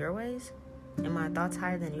higher than your ways? And my thoughts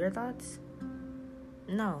higher than your thoughts?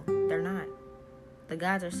 No, they're not. The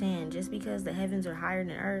gods are saying just because the heavens are higher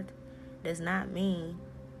than earth does not mean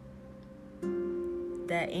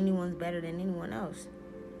that anyone's better than anyone else.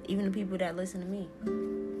 Even the people that listen to me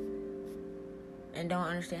and don't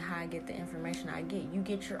understand how I get the information I get. You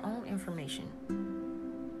get your own information.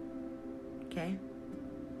 Okay?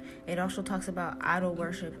 It also talks about idol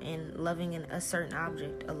worship and loving a certain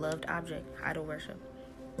object, a loved object, idol worship.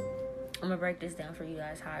 I'm going to break this down for you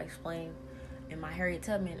guys how I explained in my Harriet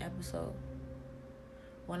Tubman episode.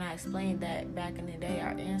 When I explained that back in the day,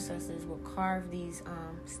 our ancestors would carve these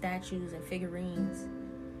statues and figurines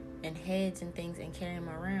and heads and things and carry them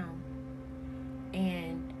around.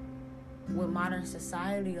 And what modern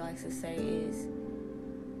society likes to say is,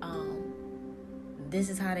 this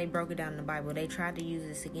is how they broke it down in the Bible. They tried to use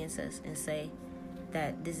this against us and say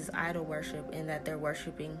that this is idol worship and that they're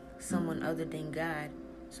worshiping someone other than God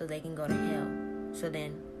so they can go to hell. So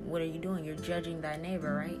then, what are you doing? You're judging thy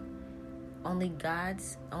neighbor, right? Only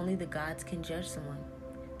the gods can judge someone.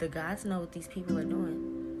 The gods know what these people are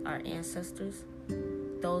doing. Our ancestors,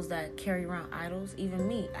 those that carry around idols, even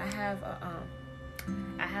me. I have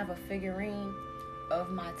a figurine of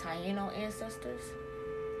my Taino ancestors.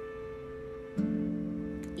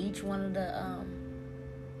 Each one of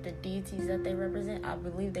the deities that they represent, I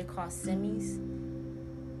believe they call semis.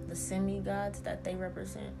 The semi-gods that they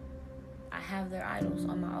represent. I have their idols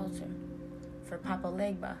on my altar. For Papa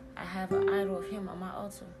Legba, I have an idol of him on my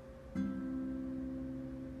altar.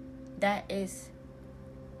 That is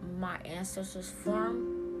my ancestors'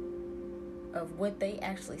 form of what they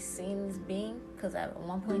actually seen this being. Because at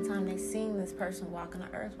one point in time, they seen this person walking the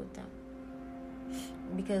earth with them.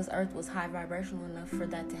 Because earth was high vibrational enough for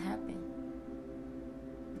that to happen.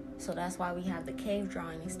 So that's why we have the cave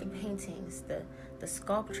drawings, the paintings, the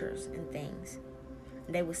sculptures and things.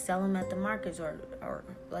 They would sell them at the markets or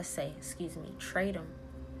let's say, trade them.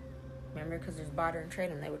 Remember, because there's barter and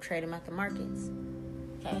trade them. They would trade them at the markets.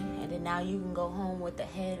 Okay, and then now you can go home with the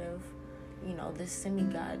head of, this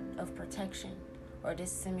semi-god of protection or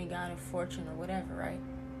this semi-god of fortune or whatever, right?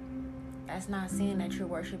 That's not saying that you're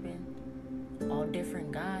worshiping all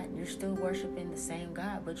different God. You're still worshiping the same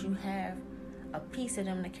God, but you have a piece of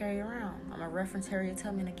them to carry around. I'm going to reference Harriet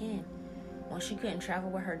Tubman again. When she couldn't travel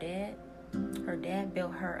with her dad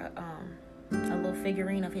built her a little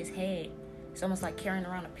figurine of his head. It's almost like carrying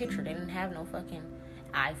around a picture. They didn't have no fucking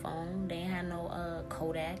iPhone. They didn't have no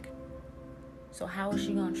Kodak. So how is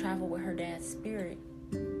she going to travel with her dad's spirit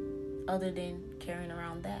other than carrying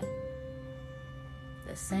around that?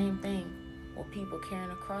 The same thing with people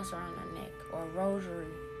carrying a cross around their neck or a rosary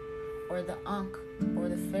or the Ankh or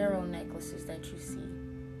the pharaoh necklaces that you see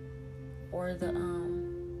or the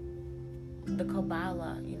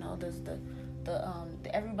Kabbalah, there's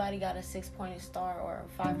everybody got a 6-pointed star or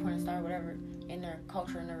a 5-pointed star, whatever, in their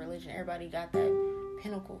culture and their religion. Everybody got that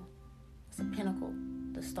pinnacle. It's a pinnacle,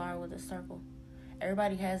 the star with a circle.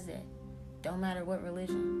 Everybody has that. Don't matter what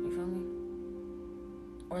religion, you feel me?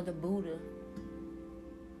 Or the Buddha,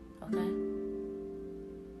 okay?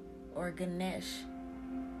 Or Ganesh,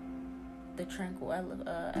 the tranquil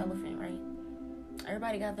elephant, right?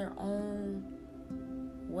 Everybody got their own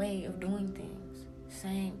way of doing things.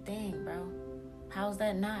 Same thing, bro. How's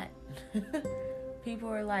that not? People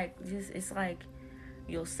are like, it's like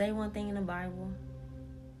you'll say one thing in the Bible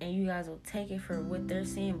and you guys will take it for what they're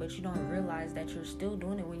saying, but you don't realize that you're still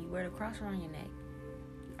doing it when you wear the cross around your neck.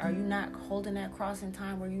 Are you not holding that cross in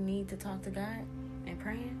time where you need to talk to God and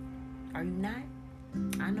praying? Are you not?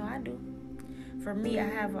 I know I do. For me, I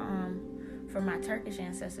have for my Turkish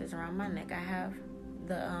ancestors around my neck, I have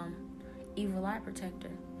the evil eye protector.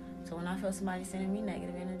 So when I feel somebody sending me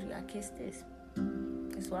negative energy, I kiss this.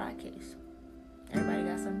 It's what I kiss. Everybody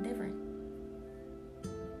got something different.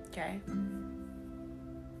 Okay?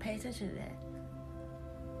 Pay attention to that.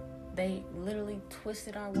 They literally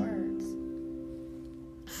twisted our words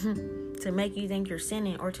to make you think you're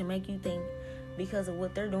sinning, or to make you think because of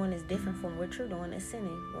what they're doing is different from what you're doing is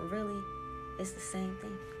sinning, when really it's the same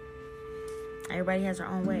thing. Everybody has their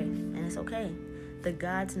own way, and it's okay. The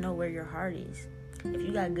gods know where your heart is. If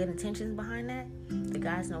you got good intentions behind that, the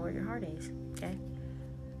guys know where your heart is. Okay.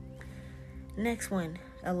 Next one,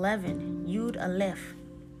 11, Yud Aleph.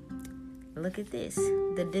 Look at this.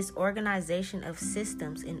 The disorganization of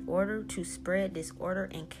systems in order to spread disorder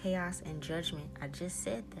and chaos and judgment. I just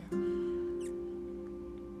said that.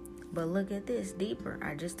 But look at this deeper.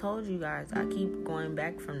 I just told you guys. I keep going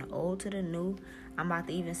back from the old to the new. I'm about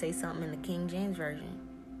to even say something in the King James Version.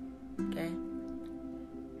 Okay?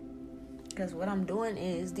 Because what I'm doing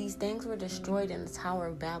is, these things were destroyed in the Tower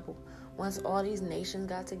of Babel. Once all these nations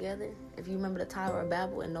got together, if you remember the Tower of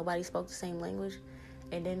Babel and nobody spoke the same language,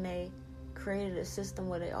 and then they created a system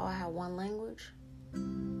where they all had one language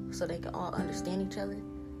so they could all understand each other,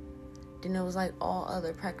 then it was like all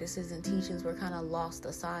other practices and teachings were kind of lost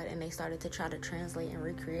aside, and they started to try to translate and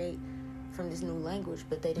recreate from this new language,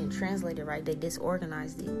 but they didn't translate it right. They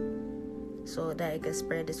disorganized it so that it could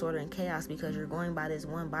spread disorder and chaos, because you're going by this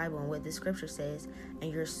one Bible and what this scripture says,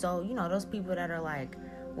 and you're so, those people that are like,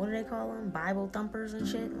 what do they call them? Bible thumpers and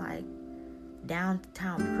shit, like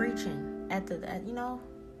downtown preaching at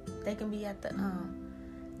they can be at the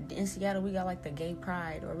in Seattle we got like the gay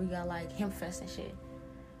pride, or we got like hemp fest and shit,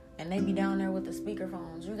 and they be down there with the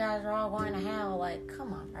speakerphones. You guys are all going to hell. Like,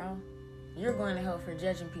 come on, bro. You're going to hell for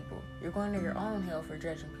judging people. You're going to your own hell for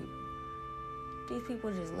judging people. These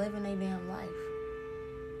people just living their damn life.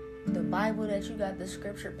 The Bible that you got the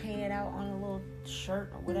scripture painted out on a little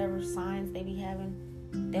shirt or whatever signs they be having,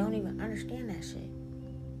 they don't even understand that shit.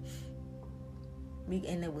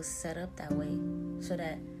 And it was set up that way so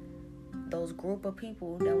that those group of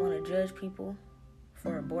people that want to judge people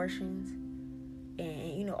for abortions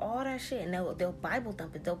and all that shit, and they'll Bible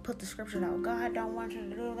thump it. They'll put the scripture out. God don't want you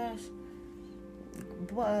to do this.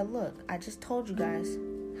 But look, I just told you guys,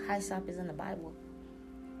 hyssop is in the Bible.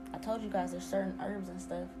 I told you guys there's certain herbs and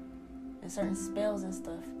stuff and certain spells and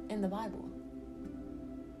stuff in the Bible.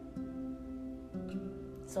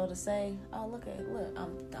 So to say, oh look,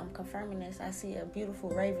 I'm confirming this. I see a beautiful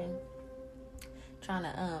raven trying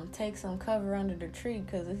to take some cover under the tree,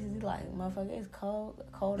 because it's like, motherfucker, it's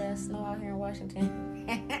cold ass snow out here in Washington.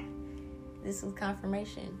 This is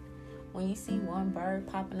confirmation. When you see one bird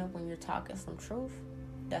popping up when you're talking some truth,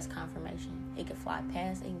 that's confirmation. It can fly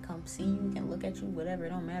past, it can come see you, it can look at you, whatever, it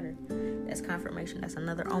don't matter. That's confirmation. That's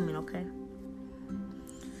another omen, okay?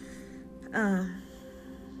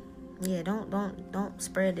 Yeah, don't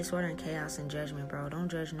spread disorder and chaos and judgment, bro. Don't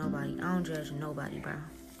judge nobody. I don't judge nobody, bro.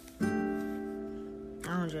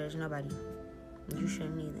 I don't judge nobody. You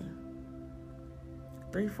shouldn't either.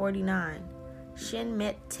 349. Shin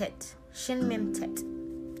Memtet.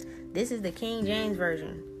 This is the King James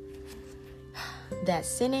Version. That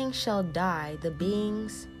sinning shall die, the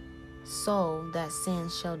being's soul that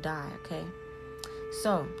sins shall die, okay?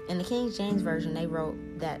 So, in the King James Version, they wrote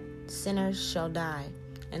that sinners shall die.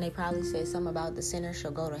 And they probably said something about the sinner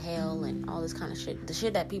shall go to hell and all this kind of shit. The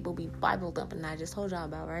shit that people be Bible thumping, I just told y'all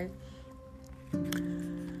about, right?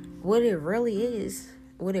 What it really is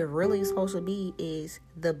supposed to be is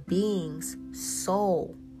the being's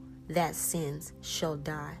soul that sins shall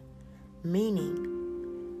die.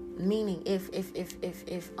 Meaning if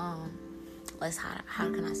how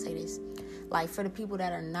can I say this? Like, for the people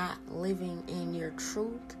that are not living in your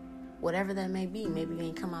truth, whatever that may be, maybe you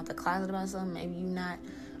ain't come out the closet about something, maybe you not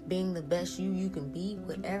being the best you can be,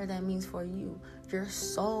 whatever that means for you, your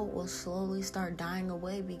soul will slowly start dying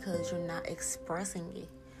away because you're not expressing it.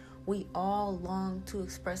 We all long to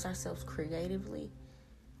express ourselves creatively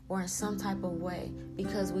or in some type of way,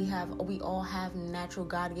 because we all have natural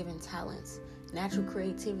God-given talents, natural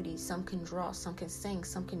creativity. Some can draw, some can sing,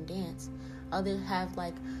 some can dance. Others have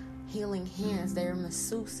like healing hands. They're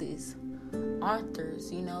masseuses,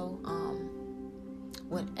 authors,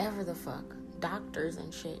 whatever the fuck, doctors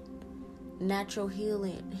and shit, natural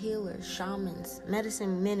healers, shamans,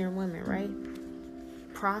 medicine men and women, right?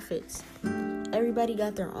 Prophets. Everybody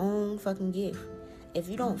got their own fucking gift. If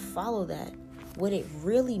you don't follow that, what it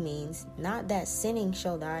really means, not that sinning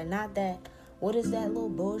shall die, not that, what is that little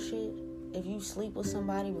bullshit? If you sleep with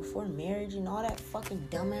somebody before marriage and all that fucking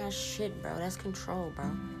dumbass shit, bro, that's control, bro.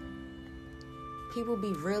 People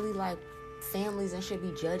be really like, families and shit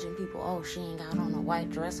be judging people. Oh, she ain't got on a white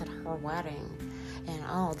dress at her wedding, and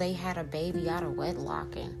oh, they had a baby out of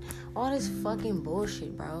wedlock, and all this fucking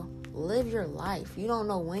bullshit, bro. Live your life. You don't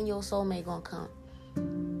know when your soulmate gonna come,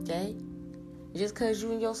 okay? Just because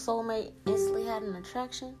you and your soulmate instantly had an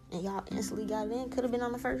attraction and y'all instantly got it in, could have been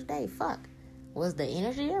on the first day. Fuck. Was the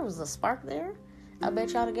energy there? Was the spark there? I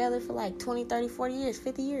bet y'all together for like 20, 30, 40 years,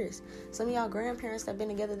 50 years. Some of y'all grandparents have been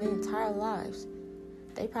together their entire lives.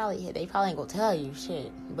 They probably ain't gonna tell you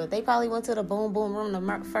shit. But they probably went to the boom boom room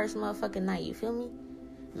the first motherfucking night, you feel me?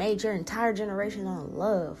 Made your entire generation on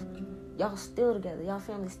love. Y'all still together. Y'all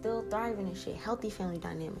family still thriving and shit. Healthy family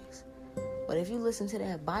dynamics. But if you listen to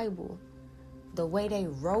that Bible, the way they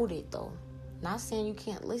wrote it though, not saying you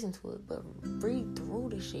can't listen to it, but read through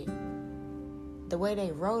the shit. The way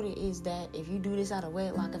they wrote it is that if you do this out of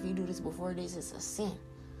wedlock, if you do this before this, it's a sin.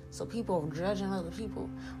 So people are judging other people.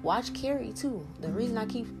 Watch Carrie too. The reason I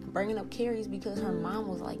keep bringing up Carrie is because her mom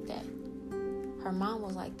was like that. Her mom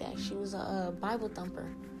was like that. She was a Bible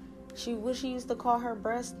thumper. She used to call her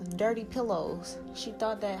breasts dirty pillows. She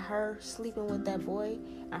thought that her sleeping with that boy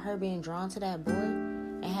and her being drawn to that boy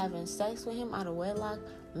and having sex with him out of wedlock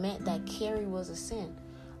meant that Carrie was a sin.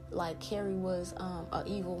 Like Carrie was an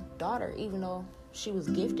evil daughter, even though she was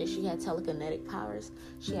gifted. She had telekinetic powers.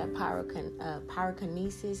 She had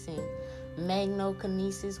pyrokinesis and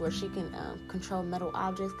magnokinesis, where she can control metal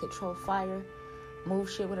objects, control fire, move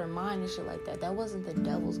shit with her mind and shit like that. That wasn't the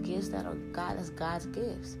devil's gifts. That's God's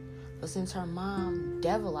gifts. But since her mom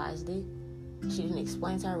devilized it, she didn't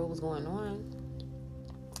explain to her what was going on.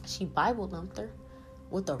 She Bible dumped her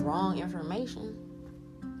with the wrong information.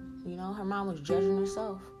 You know, her mom was judging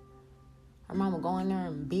herself. Her mom would go in there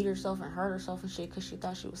and beat herself and hurt herself and shit because she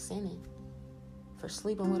thought she was sinning for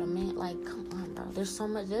sleeping with a man. Like, come on, bro. There's so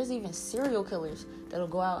much. There's even serial killers that'll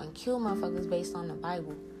go out and kill motherfuckers based on the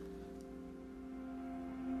Bible.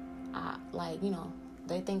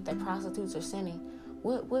 They think that prostitutes are sinning.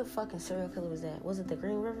 What fucking serial killer was that? Was it the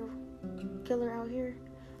Green River killer out here?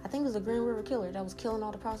 I think it was the Green River killer that was killing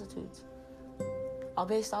all the prostitutes. All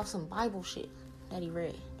based off some Bible shit that he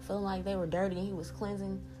read. Feeling like they were dirty and he was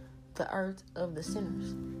cleansing the earth of the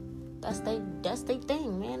sinners. That's they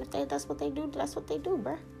thing, man. If that's what they do,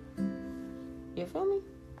 bruh. You feel me?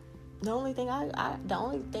 The only thing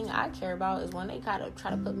I care about is when they try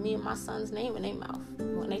to put me and my son's name in their mouth.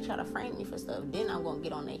 When they try to frame me for stuff, then I'm gonna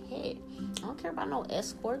get on their head. I don't care about no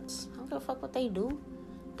escorts. I don't give a fuck what they do.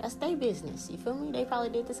 That's their business. You feel me? They probably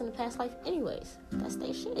did this in the past life anyways. That's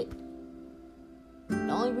their shit.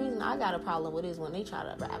 The only reason I got a problem with it is when they try to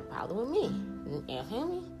have a problem with me. You feel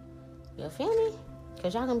me? You feel me?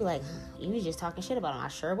 Because y'all gonna be like, you was just talking shit about them. I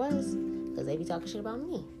sure was. Because they be talking shit about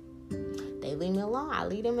me. They leave me alone. I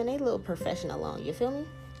leave them in their little profession alone. You feel me?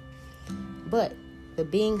 But the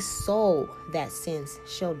being soul that sins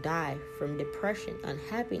shall die from depression,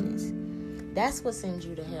 unhappiness. That's what sends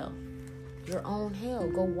you to hell. Your own hell.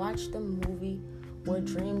 Go watch the movie Where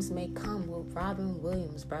Dreams May Come with Robin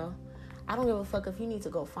Williams, bro. I don't give a fuck if you need to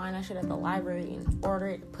go find that shit at the library and order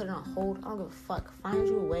it, put it on hold. I don't give a fuck. Find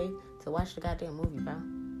you a way to watch the goddamn movie, bro.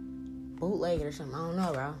 Bootleg it or something. I don't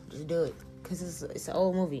know, bro. Just do it. Because it's an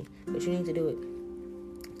old movie. But you need to do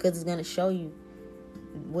it. Because it's going to show you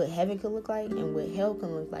what heaven could look like and what hell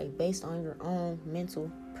can look like based on your own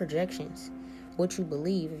mental projections. What you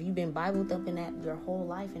believe. If you've been Bible thumping that your whole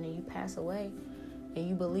life and then you pass away and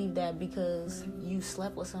you believe that because you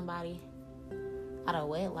slept with somebody out of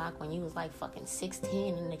wedlock when you was like fucking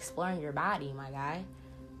 16 and exploring your body, my guy,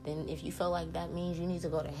 then if you feel like that means you need to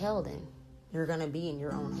go to hell, then you're going to be in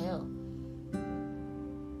your own hell.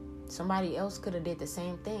 Somebody else could have did the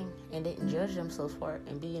same thing and didn't judge themselves for it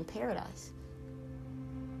and be in paradise.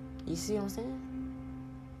 You see what I'm saying?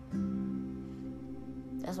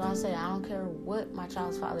 That's why I say I don't care what my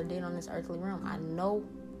child's father did on this earthly realm. I know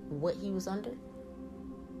what he was under.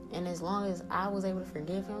 And as long as I was able to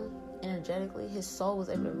forgive him energetically, his soul was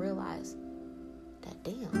able to realize that,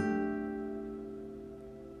 damn,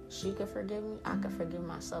 she could forgive me, I could forgive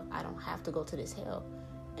myself. I don't have to go to this hell.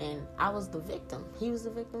 And I was the victim. He was the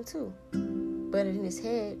victim too. But in his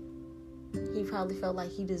head, he probably felt like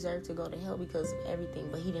he deserved to go to hell because of everything.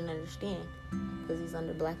 But he didn't understand because he's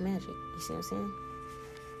under black magic. You see what I'm saying?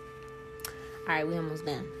 Alright, we almost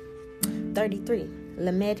done. 33.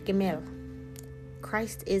 Lamed Gemel.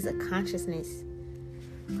 Christ is a consciousness.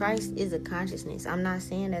 Christ is a consciousness. I'm not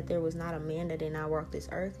saying that there was not a man that did not walk this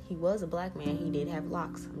earth. He was a black man. He did have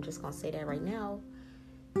locks. I'm just going to say that right now.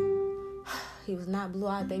 He was not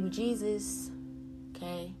blue-eyed baby Jesus.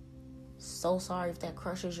 Okay? So sorry if that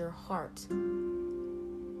crushes your heart.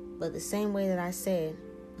 But the same way that I said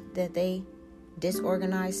that they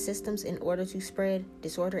disorganized systems in order to spread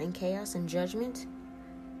disorder and chaos and judgment,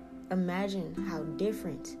 imagine how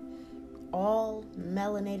different all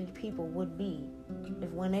melanated people would be if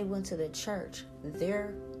when they went to the church,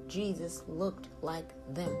 their Jesus looked like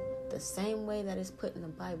them. The same way that is put in the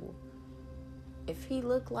Bible. If he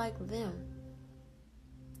looked like them,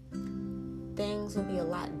 things will be a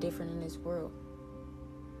lot different in this world.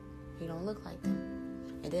 He don't look like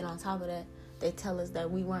them. And then on top of that, they tell us that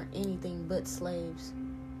we weren't anything but slaves.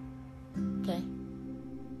 Okay?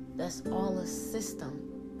 That's all a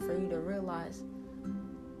system for you to realize,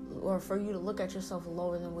 or for you to look at yourself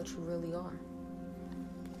lower than what you really are.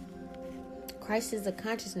 Christ is a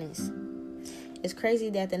consciousness. It's crazy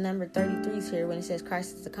that the number 33 is here when it says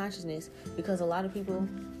Christ is a consciousness, because a lot of people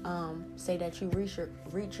say that you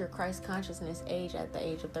reach your Christ consciousness age at the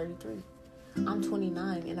age of 33. I'm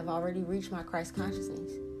 29 and I've already reached my Christ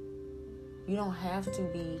consciousness. You don't have to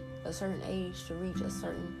be a certain age to reach a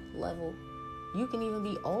certain level. You can even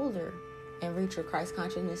be older and reach your Christ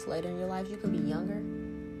consciousness later in your life. You can be younger.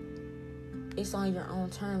 It's on your own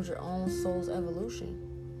terms, your own soul's evolution.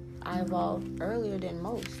 I evolved earlier than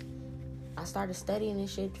most. I started studying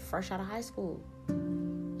this shit fresh out of high school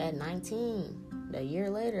at 19. A year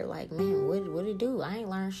later, like, man, what it do? I ain't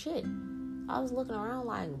learned shit. I was looking around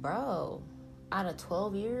like, bro, out of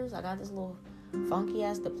 12 years, I got this little funky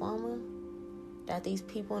ass diploma that these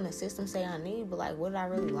people in the system say I need, but like, what did I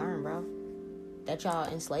really learn, bro? That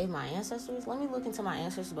y'all enslaved my ancestors? Let me look into my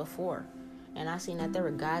ancestors before. And I seen that there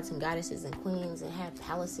were gods and goddesses and queens and had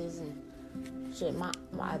palaces and shit.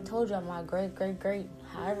 I told y'all my great,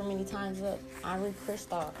 however many times up, Henri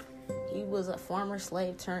Christophe, he was a former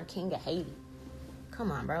slave turned king of Haiti.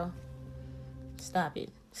 Come on, bro. Stop it.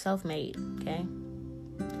 Self-made, okay?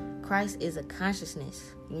 Christ is a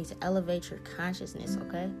consciousness. You need to elevate your consciousness,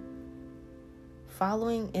 okay?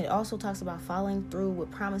 It also talks about following through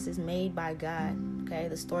with promises made by God, okay?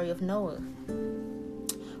 The story of Noah.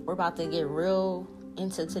 We're about to get real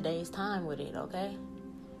into today's time with it, okay?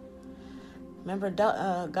 Remember,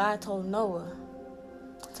 God told Noah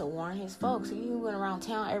to warn his folks. He went around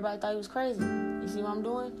town, everybody thought he was crazy. You see what I'm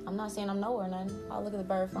doing? I'm not saying I'm Noah or nothing. Oh, look at the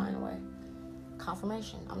bird flying away.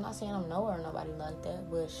 Confirmation. I'm not saying I'm Noah or nobody like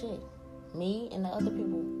that, but shit, me and the other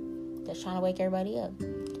people that's trying to wake everybody up.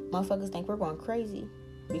 Motherfuckers think we're going crazy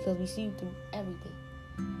because we see through everything.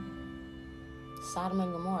 Sodom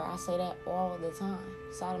and Gomorrah. I say that all the time.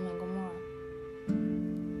 Sodom and Gomorrah.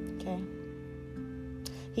 Okay?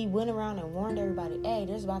 He went around and warned everybody, hey,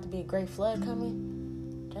 there's about to be a great flood coming.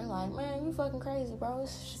 They're like, man, you fucking crazy, bro.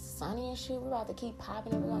 It's sunny and shit. We're about to keep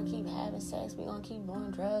popping it. We're going to keep having sex. We're going to keep doing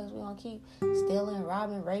drugs. We're going to keep stealing,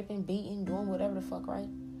 robbing, raping, beating, doing whatever the fuck, right?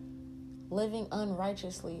 Living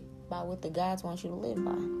unrighteously by what the gods want you to live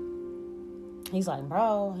by. He's like,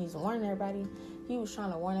 bro, he's warning everybody. He was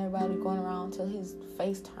trying to warn everybody, going around till his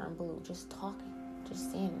face turned blue, just talking, just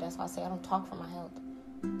saying it. That's why I say I don't talk for my health.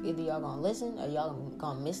 Either y'all gonna listen or y'all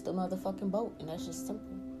gonna miss the motherfucking boat, and that's just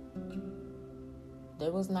simple.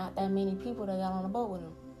 There was not that many people that got on the boat with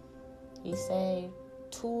him. He saved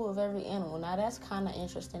 2 of every animal. Now that's kind of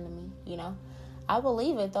interesting to me, you know. I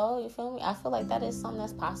believe it though, you feel me? I feel like that is something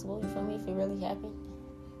that's possible, you feel me, if it really happened.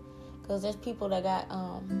 Because there's people that got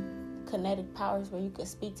kinetic powers where you can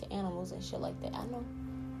speak to animals and shit like that. I know.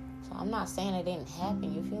 So I'm not saying it didn't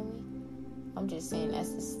happen, you feel me? I'm just saying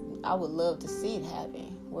I would love to see it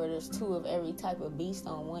happen, where there's 2 of every type of beast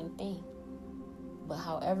on one thing. But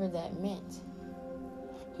however that meant,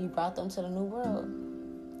 he brought them to the new world.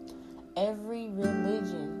 Every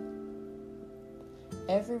religion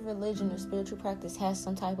or spiritual practice has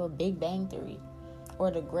some type of Big Bang Theory,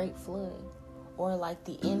 or the Great Flood, or like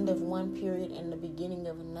the end of one period and the beginning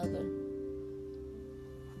of another.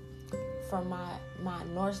 For my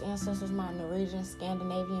Norse ancestors, my Norwegian,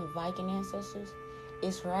 Scandinavian, Viking ancestors,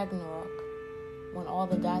 it's Ragnarok, when all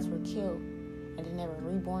the gods were killed and then they were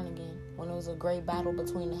reborn again, when it was a great battle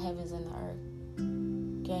between the heavens and the earth.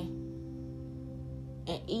 Okay?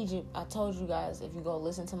 In Egypt, I told you guys, if you go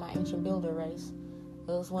listen to my ancient builder race,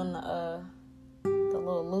 it was when the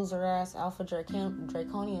little loser ass Alpha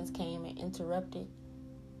Draconians came and interrupted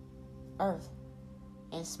Earth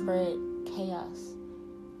and spread chaos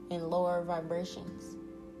and lower vibrations.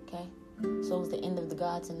 Okay? So it was the end of the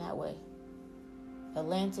gods in that way.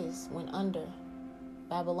 Atlantis went under.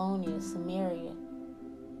 Babylonia, Samaria.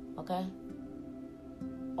 Okay?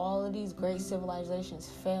 All of these great civilizations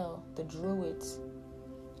fell. The Druids.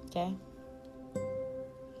 Okay?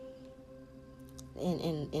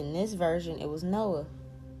 In this version, it was Noah,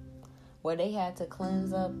 where they had to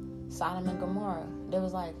cleanse up Sodom and Gomorrah. There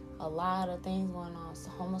was like a lot of things going on,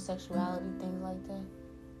 homosexuality, things like that.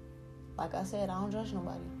 Like I said, I don't judge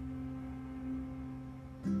nobody.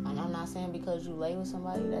 And I'm not saying because you lay with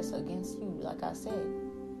somebody that's against you. Like I said,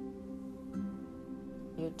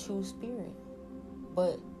 you're 2 spirit,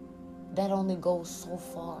 but that only goes so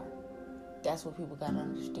far. That's what people gotta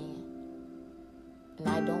understand. And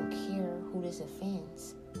I don't care who this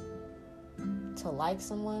offends. To like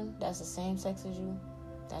someone that's the same sex as you,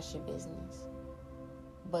 that's your business.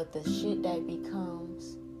 But the shit that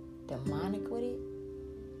becomes demonic with it,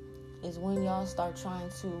 is when y'all start trying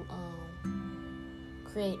to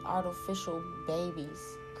create artificial babies,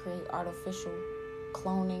 create artificial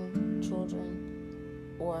cloning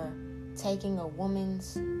children, or taking a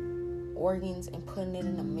woman's organs and putting it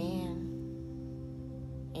in a man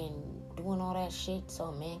and doing all that shit so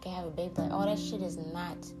a man can have a baby. Like, all that shit is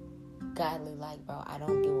not godly. Like, bro, I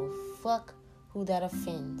don't give a fuck who that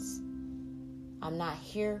offends. I'm not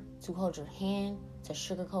here to hold your hand, to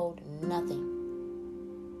sugarcoat nothing.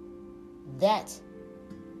 That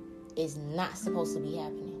is not supposed to be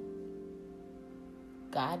happening.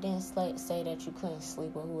 God didn't say that you couldn't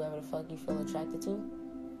sleep with whoever the fuck you feel attracted to.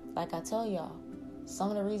 Like I tell y'all, some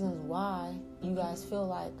of the reasons why you guys feel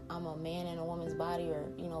like I'm a man in a woman's body, or,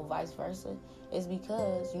 vice versa, is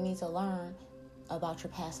because you need to learn about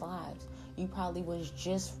your past lives. You probably was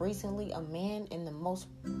just recently a man in the most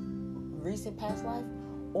recent past life,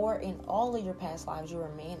 or in all of your past lives you were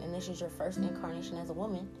a man, and this is your first incarnation as a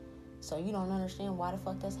woman. So you don't understand why the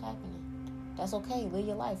fuck that's happening. That's okay. Live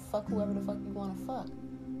your life. Fuck whoever the fuck you want to fuck.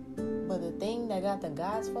 But the thing that got the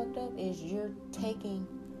gods fucked up is you're taking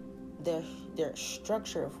their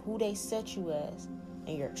structure of who they set you as,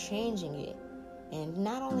 and you're changing it. And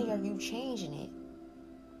not only are you changing it,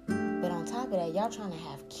 but on top of that, y'all trying to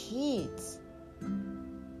have kids.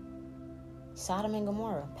 Sodom and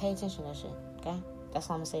Gomorrah. Pay attention to that shit, okay? That's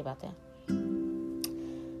all I'm going to say about that.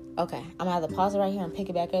 Okay, I'm going to have to pause it right here and pick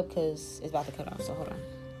it back up because it's about to cut off, so hold on.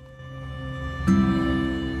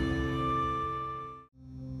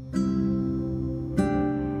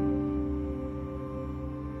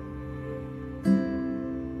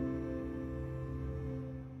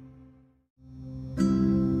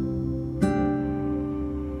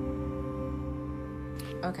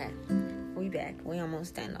 Okay, we back. We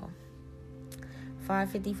almost done though.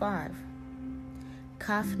 5:55.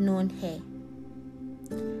 Kaf Nun He.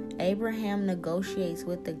 Abraham negotiates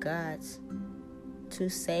with the gods to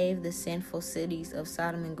save the sinful cities of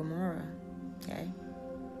Sodom and Gomorrah. Okay.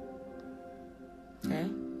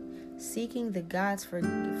 Seeking the gods for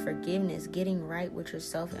forgiveness, getting right with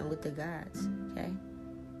yourself and with the gods. Okay.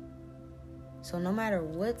 So no matter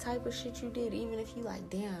what type of shit you did, even if you like,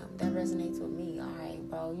 damn, that resonates with me. All right,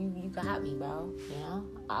 bro, you got me, bro.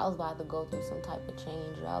 I was about to go through some type of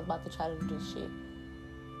change, or I was about to try to do this shit.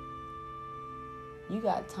 You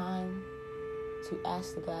got time to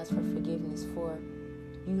ask the gods for forgiveness for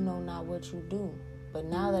you know not what you do. But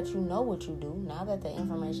now that you know what you do, now that the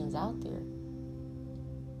information's out there,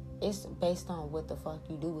 it's based on what the fuck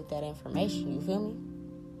you do with that information. You feel me?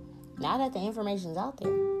 Now that the information's out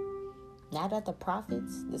there, now that the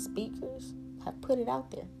prophets, the speakers have put it out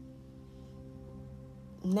there,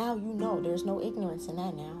 now you know there's no ignorance in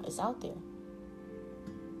that now. It's out there.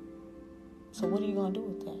 So what are you going to do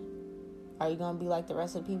with that? Are you going to be like the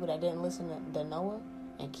rest of the people that didn't listen to Noah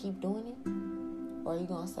and keep doing it? Or are you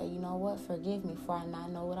going to say, you know what, forgive me for I not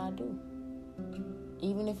know what I do?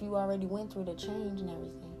 Even if you already went through the change and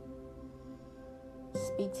everything.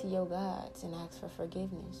 Speak to your gods and ask for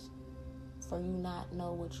forgiveness for you not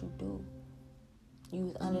know what you do. You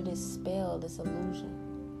was under this spell, this illusion.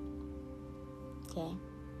 Okay?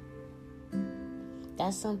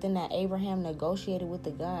 That's something that Abraham negotiated with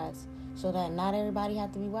the gods so that not everybody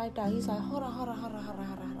had to be wiped out. He's like, hold on.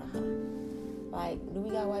 Like, do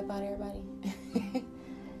we got to wipe out everybody?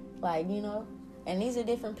 Like, and these are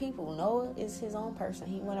different people. Noah is his own person.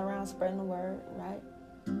 He went around spreading the word, right?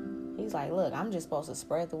 He's like, look, I'm just supposed to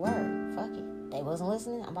spread the word. Fuck it. They wasn't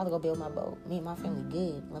listening. I'm about to go build my boat. Me and my family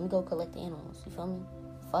good. Let me go collect the animals. You feel me?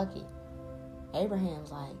 Fuck it.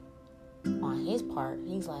 Abraham's like, on his part,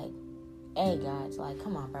 he's like, hey, guys, like,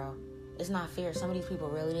 come on, bro. It's not fair. Some of these people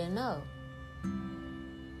really didn't know.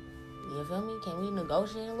 You feel me? Can we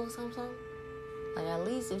negotiate a little something? Like, at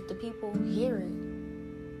least if the people hear it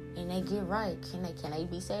and they get right, can they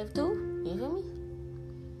be saved too? You feel me?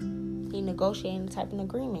 He negotiating the type of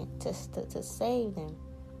agreement to save them.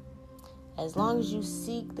 As long as you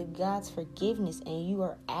seek the God's forgiveness and you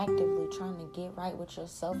are actively trying to get right with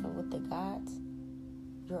yourself and with the gods,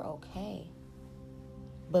 you're okay.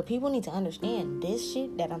 But people need to understand this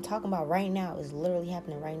shit that I'm talking about right now is literally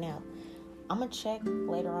happening right now. I'm going to check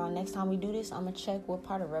later on. Next time we do this, I'm going to check what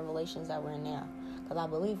part of Revelations that we're in now. Because I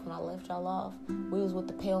believe when I left y'all off, we was with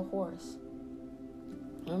the pale horse.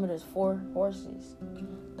 Remember, there's 4 horses.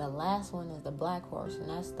 The last one is the black horse, and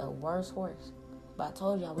that's the worst horse. But I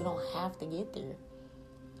told y'all, we don't have to get there.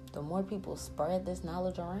 The more people spread this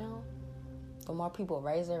knowledge around, the more people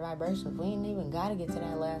raise their vibrations. We ain't even got to get to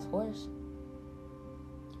that last horse.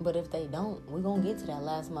 But if they don't, we're going to get to that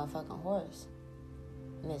last motherfucking horse.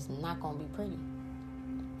 And it's not going to be pretty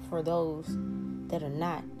for those that are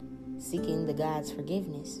not seeking the God's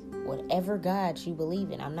forgiveness. Whatever God you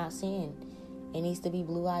believe in. I'm not saying it needs to be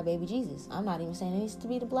blue-eyed baby Jesus. I'm not even saying it needs to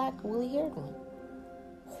be the black woolly-haired one.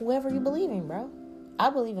 Whoever you believe in, bro. I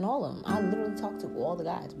believe in all of them. I literally talk to all the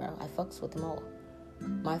gods, bro. I fucks with them all.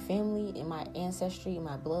 My family and my ancestry and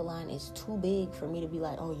my bloodline is too big for me to be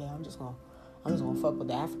like, oh yeah, I'm just gonna fuck with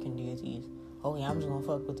the African deities. Oh yeah, I'm just gonna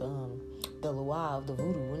fuck with the Luau of the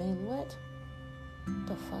voodoo. And then what?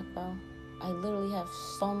 The fuck, bro? I literally have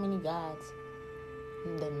so many gods.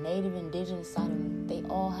 The native indigenous side of me, they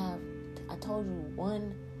all have, I told you,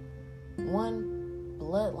 one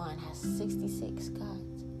bloodline has 66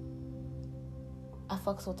 gods. I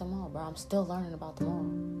fucks with them all, bro. I'm still learning about them all.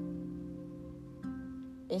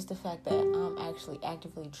 It's the fact that I'm actually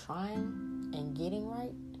actively trying and getting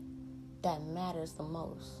right that matters the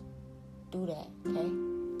most. Do that, okay?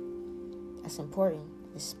 That's important,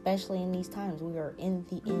 especially in these times. We are in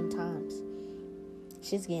the end times.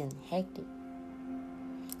 Shit's getting hectic.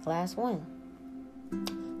 Last one.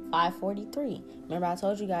 543. Remember I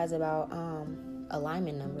told you guys about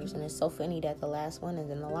alignment numbers, and it's so funny that the last one is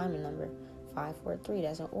an alignment number. 543.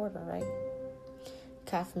 That's an order, right?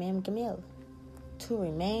 Kaf Mem Gamil. To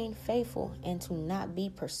remain faithful and to not be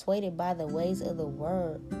persuaded by the ways of the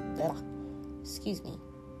world. Excuse me.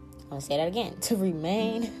 I'm going to say that again. To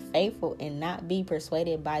remain faithful and not be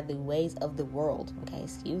persuaded by the ways of the world. Okay,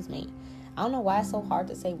 excuse me. I don't know why it's so hard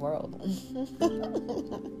to say world.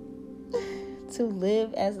 To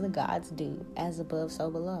live as the gods do, as above,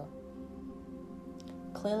 so below.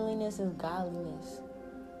 Cleanliness is godliness.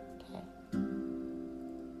 Okay.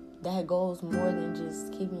 That goes more than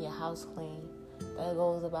just keeping your house clean. That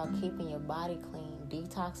goes about keeping your body clean,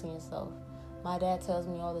 detoxing yourself. My dad tells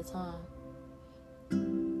me all the time.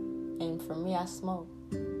 And for me, I smoke.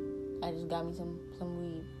 I just got me some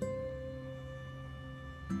weed.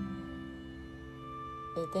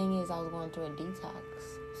 The thing is, I was going through a detox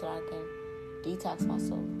so I can detox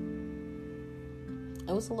myself.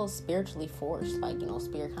 It was a little spiritually forced,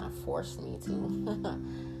 spirit kind of forced me to.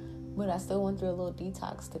 But I still went through a little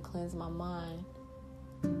detox to cleanse my mind,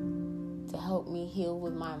 to help me heal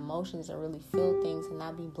with my emotions and really feel things and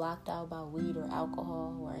not be blocked out by weed or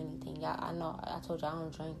alcohol or anything. Yeah, I know, I told you I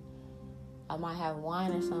don't drink. I might have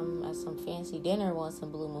wine or something at some fancy dinner once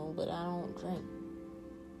in blue moon, but I don't drink.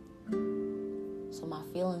 So my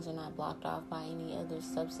feelings are not blocked off by any other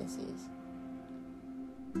substances.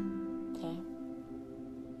 Okay?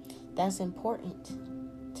 That's important.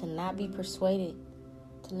 To not be persuaded.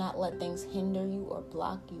 To not let things hinder you or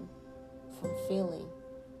block you from feeling,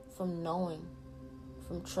 from knowing,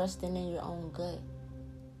 from trusting in your own gut.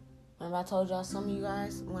 Remember I told y'all, some of you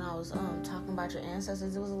guys, when I was talking about your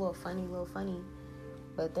ancestors, it was a little funny.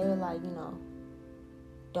 But they were like,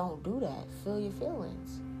 don't do that. Feel your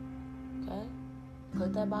feelings. Okay?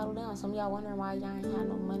 Put that bottle down. Some of y'all wondering why y'all ain't had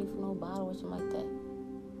no money for no bottle or something like that.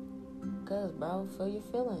 Because, bro, feel your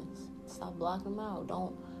feelings. Stop blocking them out.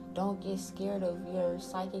 Don't get scared of your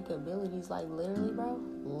psychic abilities. Like, literally, bro.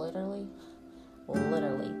 Literally.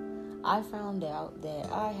 I found out that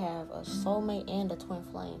I have a soulmate and a twin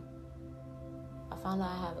flame. I found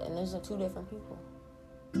out and there's two different people.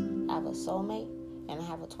 I have a soulmate and I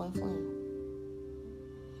have a twin flame.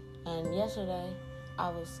 And yesterday, I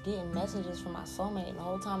was getting messages from my soulmate, and the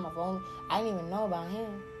whole time I didn't even know about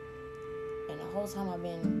him. And the whole time I've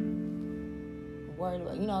been worried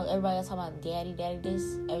about, everybody else talking about daddy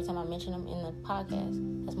this. Every time I mention him in the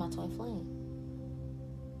podcast, that's my twin flame.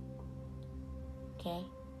 Okay?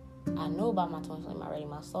 I knew about my twin flame already.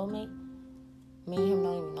 My soulmate, me and him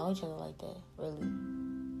don't even know each other like that, really.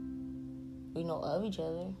 We know of each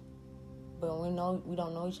other, but we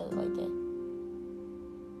don't know each other like that.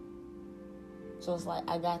 So it's like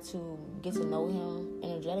I got to get to know him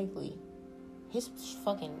energetically. His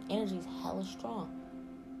fucking energy is hella strong.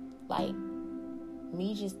 Like,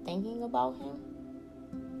 me just thinking about him,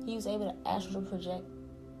 he was able to astral project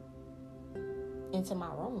into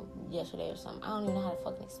my room yesterday or something. I don't even know how to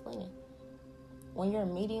fucking explain it. When you're a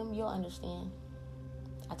medium, you'll understand.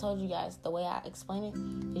 I told you guys, the way I explain it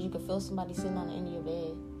is you can feel somebody sitting on the end of your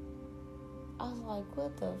bed. I was like,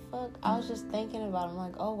 what the fuck? I was just thinking about him,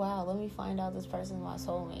 like, oh wow, let me find out this person's my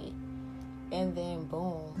soulmate. And then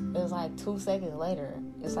boom, it was like 2 seconds later,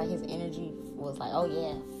 it's like his energy was like, oh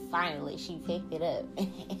yeah, finally she picked it up.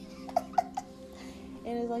 And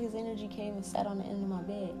it's like his energy came and sat on the end of my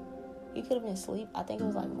bed. He could have been asleep. I think it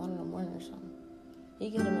was like 1 a.m. or something.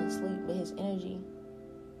 He could have been asleep, but his energy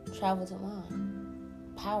traveled to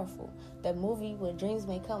mine. Powerful. That movie, When Dreams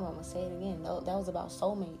May Come, I'm gonna say it again. That was about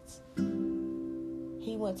soulmates.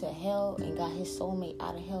 He went to hell and got his soulmate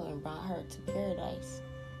out of hell and brought her to paradise.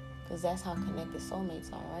 Because that's how connected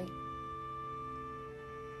soulmates are, right?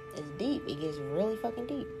 It's deep. It gets really fucking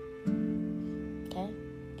deep. Okay?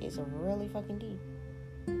 It gets really fucking deep.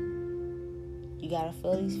 You gotta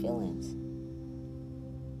feel these feelings.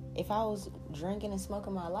 If I was drinking and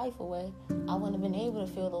smoking my life away, I wouldn't have been able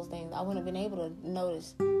to feel those things. I wouldn't have been able to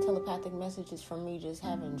notice telepathic messages from me just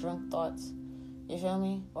having drunk thoughts. You feel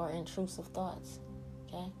me? Or intrusive thoughts.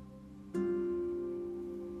 Okay?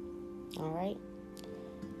 Alright?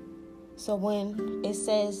 So when it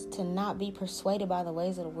says to not be persuaded by the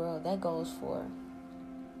ways of the world, that goes for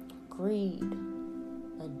greed,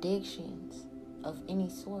 addictions of any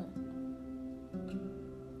sort.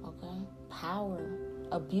 Okay? Power.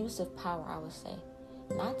 Abusive power, I would say.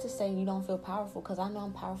 Not to say you don't feel powerful, because I know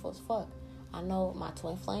I'm powerful as fuck. I know my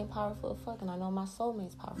twin flame powerful as fuck, and I know my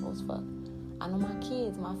soulmate's powerful as fuck. I know my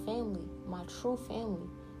kids, my family, my true family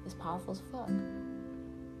is powerful as fuck.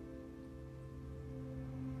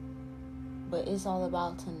 But it's all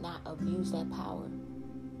about to not abuse that power.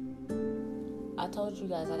 I told you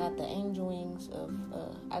guys I got the angel wings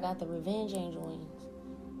I got the revenge angel wings,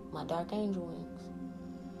 my dark angel wings.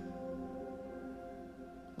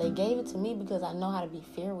 They gave it to me because I know how to be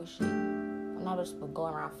fair with shit. I'm not just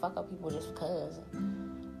going around fuck up people just because.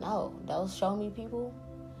 No, those show me people.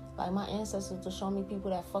 Like my ancestors to show me people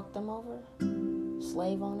that fucked them over.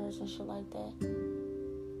 Slave owners and shit like that.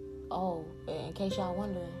 Oh, in case y'all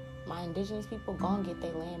wondering, my indigenous people gonna get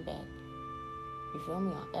their land back. You feel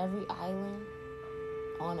me? On every island,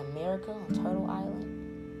 on America, on Turtle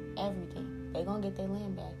Island, everything. They gonna get their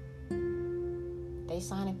land back. They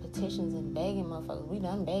signing petitions and begging motherfuckers. We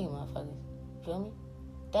done begging motherfuckers. You feel me?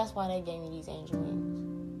 That's why they gave me these angel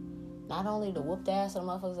wings. Not only to whoop the ass of the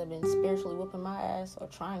motherfuckers that been spiritually whooping my ass or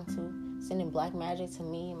trying to, sending black magic to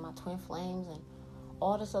me and my twin flames and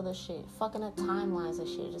all this other shit. Fucking up timelines and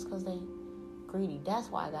shit just because they greedy. That's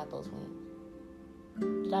why I got those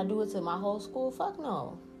wings. Did I do it to my whole school? Fuck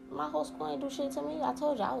no. My whole school ain't do shit to me. I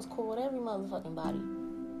told you I was cool with every motherfucking body.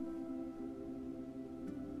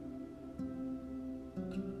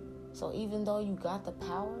 So even though you got the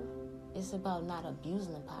power, it's about not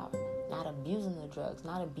abusing the power, not abusing the drugs,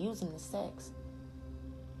 not abusing the sex,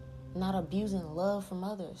 not abusing love from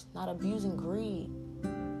others, not abusing greed.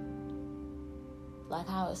 Like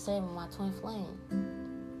how it said with my twin flame.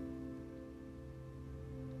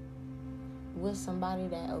 With somebody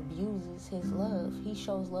that abuses his love, he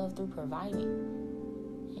shows love through providing.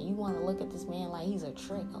 And you want to look at this man like he's a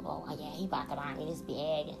trick. Oh, yeah, he about to buy me this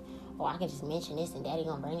bag. And, oh, I can just mention this and daddy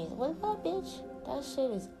gonna bring this. What up, bitch? That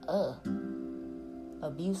shit is,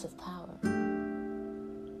 abuse of power.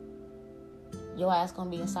 Your ass gonna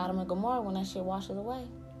be in Sodom and Gomorrah when that shit washes away.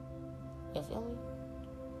 You feel me?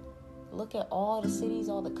 Look at all the cities,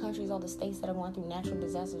 all the countries, all the states that are going through natural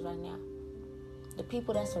disasters right now. The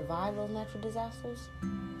people that survive those natural disasters,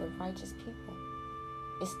 the righteous people.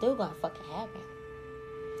 It's still gonna fucking happen.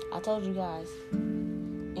 I told you guys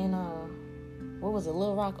in what was it,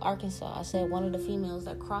 Little Rock, Arkansas, I said one of the females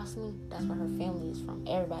that crossed me, that's where her family is from.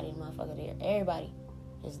 Everybody in the motherfucker there. Everybody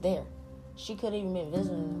is there. She could have even been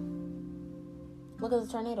visiting them. Look at the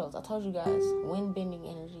tornadoes. I told you guys, wind bending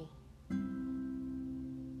energy.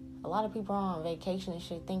 A lot of people are on vacation and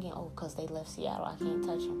shit thinking, oh, because they left Seattle, I can't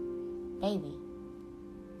touch them. Baby,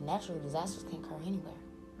 natural disasters can occur anywhere.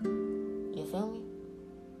 You feel me?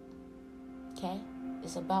 Okay?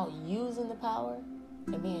 It's about using the power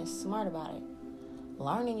and being smart about it.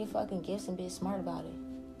 Learning your fucking gifts and being smart about it.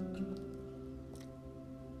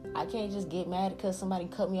 I can't just get mad because somebody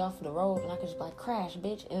cut me off the road and I can just be like, crash,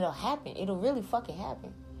 bitch. And it'll happen. It'll really fucking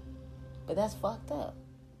happen. But that's fucked up.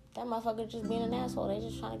 That motherfucker just being an asshole. They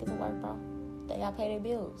just trying to get to work, bro. They gotta pay their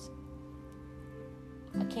bills.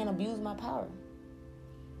 I can't abuse my power.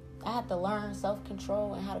 I had to learn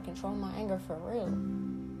self-control and how to control my anger for real.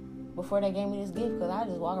 Before they gave me this gift, because I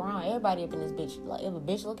just walk around, everybody up in this bitch. Like, if a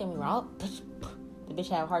bitch look at me wrong, the bitch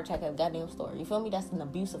have a heart attack at a goddamn store. You feel me? That's an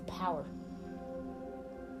abuse of power.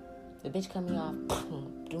 The bitch cut me off,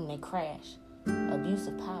 doom, they crash. Abuse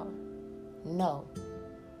of power. No.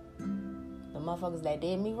 The motherfuckers that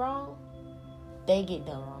did me wrong, they get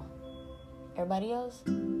done wrong. Everybody else,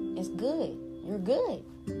 it's good. You're good.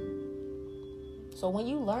 So when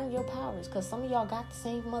you learn your powers, because some of y'all got the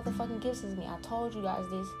same motherfucking gifts as me. I told you guys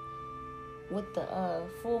this with the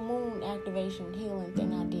full moon activation healing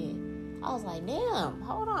thing I did. I was like, damn,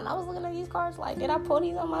 hold on. I was looking at these cards like, did I pull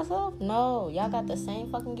these on myself? No, y'all got the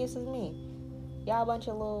same fucking gifts as me. Y'all a bunch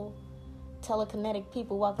of little telekinetic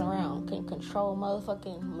people walking around, can control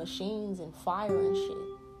motherfucking machines and fire and shit.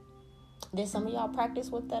 Did some of y'all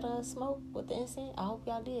practice with that smoke, with the incense? I hope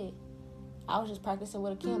y'all did. I was just practicing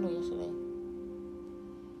with a candle yesterday.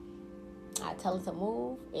 I tell it to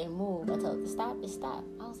move, it move. I tell it to stop, it stop.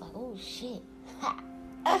 I was like, oh shit.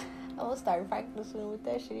 I'm gonna start practicing with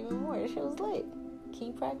that shit even more. That shit was lit.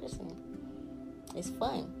 Keep practicing. It's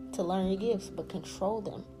fun to learn your gifts, but control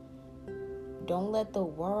them. Don't let the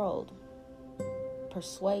world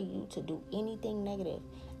persuade you to do anything negative.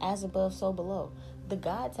 As above, so below. The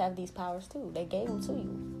gods have these powers too. They gave them to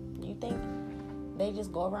you. You think they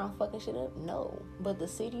just go around fucking shit up? No. But the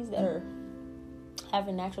cities that are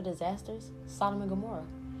having natural disasters, Sodom and Gomorrah,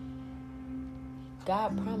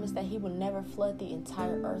 God promised that he would never flood the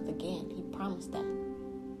entire earth again. He promised that.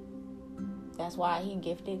 That's why he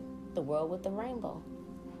gifted the world with the rainbow,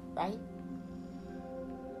 right?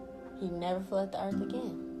 He never flood the earth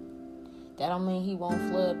again. That don't mean he won't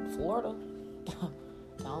flood Florida.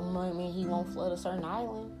 That don't mean he won't flood a certain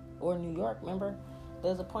island or New York. Remember,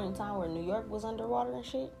 there's a point in time where New York was underwater and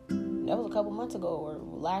shit. That was a couple months ago or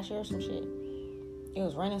last year or some shit. It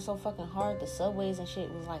was raining so fucking hard, the subways and shit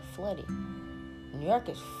was like flooded. New York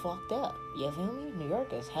is fucked up. You feel me? New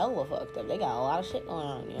York is hella fucked up. They got a lot of shit going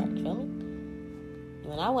on in New York. You feel me?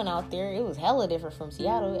 When I went out there, it was hella different from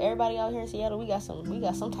Seattle. Everybody out here in Seattle, we got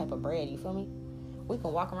some type of bread. You feel me? We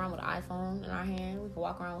can walk around with an iPhone in our hand. We can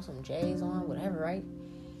walk around with some J's on, whatever, right?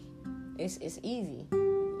 It's easy,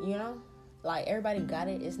 you know? Like, everybody got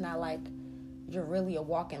it. It's not like you're really a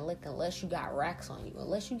walking lick unless you got racks on you.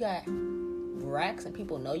 Unless you got racks and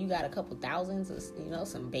people know you got a couple thousands of,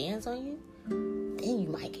 some bands on you, then you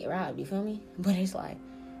might get robbed, you feel me? But it's like,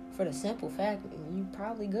 for the simple fact, you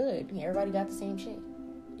probably good. Everybody got the same shit,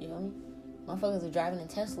 you feel me? Motherfuckers are driving in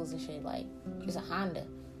Teslas and shit. Like, it's a Honda.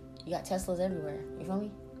 You got Teslas everywhere, you feel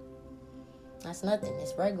me? That's nothing.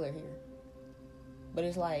 It's regular here. But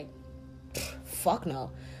it's like, fuck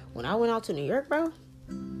no. When I went out to New York, bro,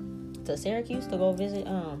 to Syracuse to go visit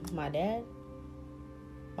my dad,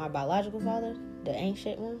 my biological father, the ain't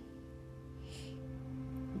shit one,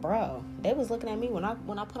 bro, they was looking at me when I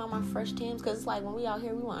put on my fresh Timbs, because it's like when we out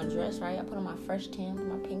here, we want to dress, right? I put on my fresh Timbs,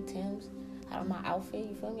 my pink Timbs, out of my outfit,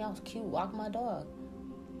 you feel me? I was cute, walking my dog.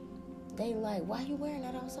 They like, why you wearing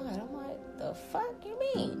that outside? I'm like, the fuck you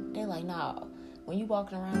mean? They like, nah, when you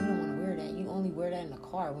walking around, you don't want to wear that. You only wear that in the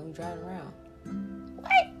car when you driving around.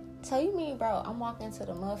 What? So you mean, bro, I'm walking to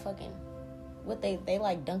the motherfucking, what they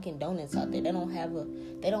like Dunkin' Donuts out there. They don't have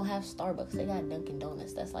Starbucks. They got Dunkin'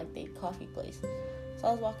 Donuts. That's like their coffee place. So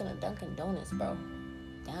I was walking to Dunkin' Donuts, bro,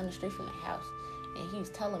 down the street from the house. And he was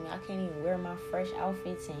telling me I can't even wear my fresh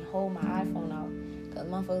outfits and hold my iPhone out because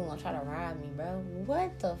motherfuckers gonna try to rob me, bro.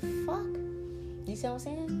 What the fuck? You see what I'm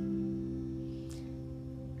saying?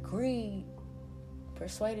 Greed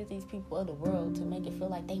persuaded these people of the world to make it feel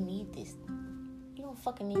like they need this. You don't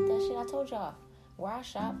fucking need that shit. I told y'all where I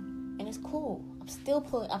shop, and it's cool.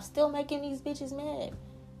 I'm still making these bitches mad.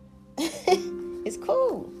 It's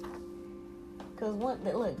cool. Cause look,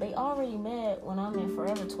 they already mad when I'm in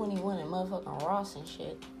Forever 21 and motherfucking Ross and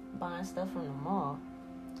shit, buying stuff from the mall.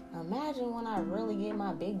 Imagine when I really get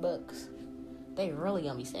my big bucks. They really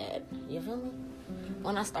gonna be sad. You feel me?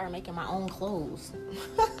 When I start making my own clothes.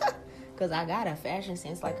 Cause I got a fashion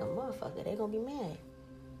sense like a motherfucker. They gonna be mad.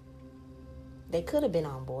 They could have been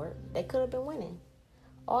on board. They could have been winning.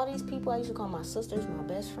 All these people I used to call my sisters, my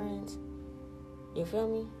best friends. You feel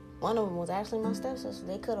me? One of them was actually my stepsister.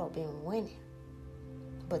 They could have been winning.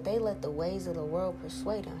 But they let the ways of the world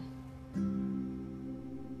persuade them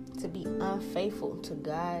to be unfaithful to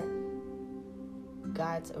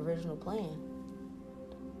God's original plan.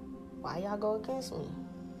 Why y'all go against me?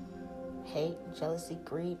 Hate, jealousy,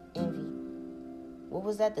 greed, envy. What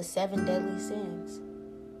was that? The 7 deadly sins.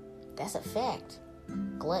 That's a fact.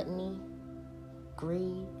 Gluttony,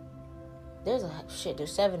 greed. There's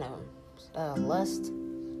 7 of them. Lust.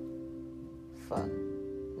 Fuck.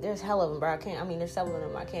 There's hell of them, bro. There's 7 of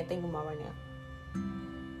them. I can't think of them all right now.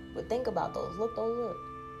 But think about those. Look those up.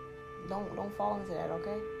 Don't fall into that,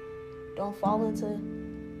 okay? Don't fall into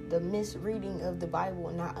the misreading of the Bible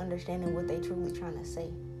and not understanding what they truly trying to say.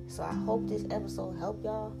 So I hope this episode helped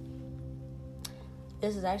y'all.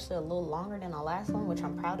 This is actually a little longer than the last one, which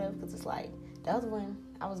I'm proud of, because it's like, that was when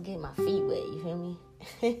I was getting my feet wet, you feel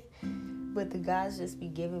me? But the guys just be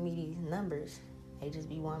giving me these numbers. They just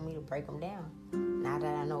be wanting me to break them down. Now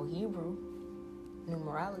that I know Hebrew,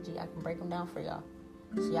 numerology, I can break them down for y'all.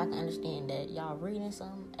 So y'all can understand that y'all reading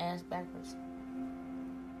something ass backwards.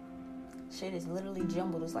 Shit is literally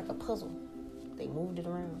jumbled. It's like a puzzle. They moved it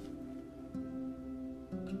around.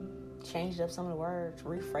 Changed up some of the words.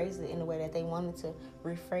 Rephrased it in the way that they wanted to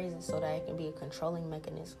rephrase it so that it can be a controlling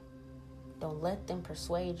mechanism. Don't let them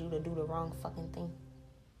persuade you to do the wrong fucking thing.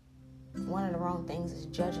 One of the wrong things is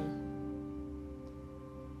judging.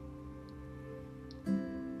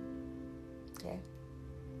 Okay?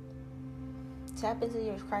 Tap into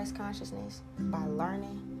your Christ consciousness by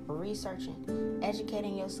learning, researching,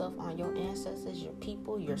 educating yourself on your ancestors, your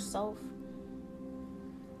people, yourself,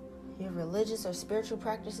 your religious or spiritual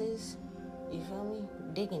practices. You feel me?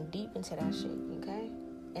 Digging deep into that shit, okay?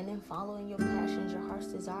 And then following your passions, your heart's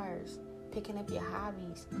desires, picking up your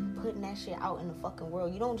hobbies, putting that shit out in the fucking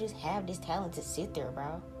world. You don't just have this talent to sit there,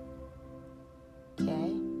 bro.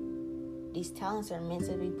 Okay? These talents are meant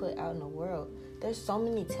to be put out in the world. There's so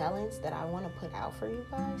many talents that I want to put out for you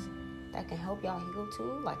guys that can help y'all heal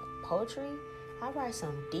too, like poetry. I write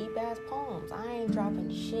some deep ass poems. I ain't dropping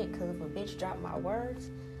shit, because if a bitch drop my words,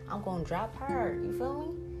 I'm gonna drop her. You feel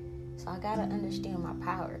me? So I gotta understand my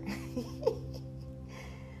power.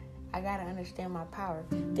 I gotta understand my power.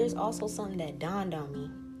 There's also something that dawned on me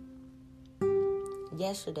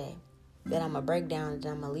yesterday that I'm gonna break down, and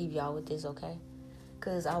I'm gonna leave y'all with this, okay?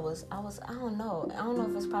 Cause I don't know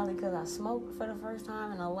if it's probably because I smoked for the first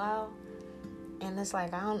time in a while, and it's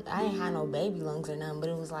like I ain't had no baby lungs or nothing, but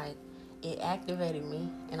it was like it activated me.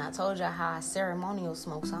 And I told y'all how I ceremonial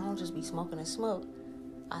smoke, so I don't just be smoking and smoke.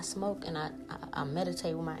 I smoke and I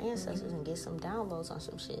meditate with my ancestors and get some downloads on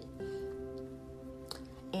some shit.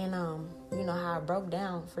 And you know how I broke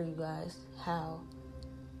down for you guys how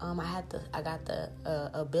I got the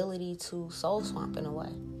ability to soul swamp in a way.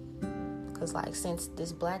 Cause like since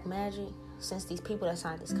this black magic, since these people that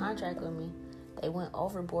signed this contract with me, they went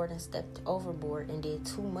overboard and stepped overboard and did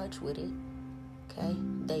too much with it. Okay,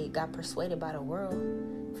 they got persuaded by the world,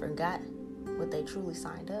 forgot what they truly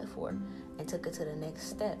signed up for, and took it to the next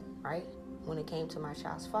step. Right when it came to my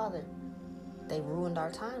child's father, they ruined our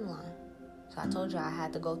timeline. So I told you I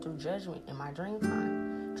had to go through judgment in my dream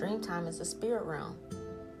time. Dream time is the spirit realm.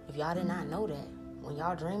 If y'all did not know that, when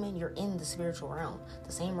y'all dreaming, you're in the spiritual realm.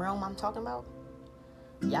 The same realm I'm talking about.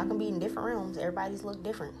 Y'all can be in different realms. Everybody's look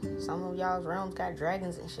different. Some of y'all's realms got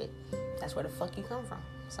dragons and shit. That's where the fuck you come from.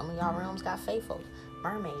 Some of y'all realms got fae folk,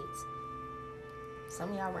 mermaids.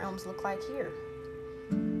 Some of y'all realms look like here.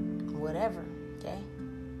 Whatever, okay?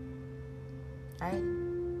 Right?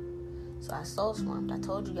 So I soul swamped. I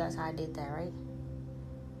told you guys how I did that, right?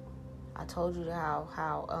 I told you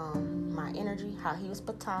how my energy, how he was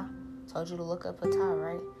Ptah. Told you to look up Ptah,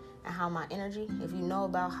 right? And how my energy, if you know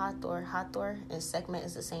about Hathor and Sekhmet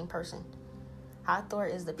is the same person. Hathor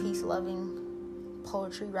is the peace-loving,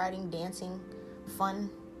 poetry-writing, dancing, fun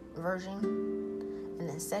version. And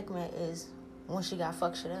then Sekhmet is when she got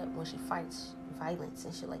fucked shit up, when she fights, violence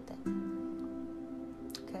and shit like that.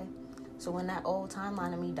 Okay? So when that old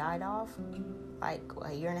timeline of me died off, like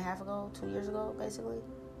a year and a half ago, 2 years ago, basically,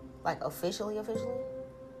 like officially,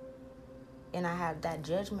 and I have that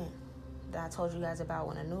judgment that I told you guys about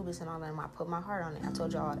when Anubis and all that, I put my heart on it. I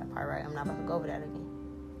told y'all all that part, right? I'm not about to go over that again.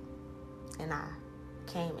 And I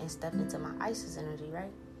came and stepped into my Isis energy,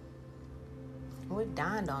 right? And it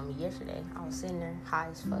dawned on me yesterday. I was sitting there high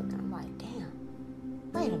as fuck, and I'm like, damn,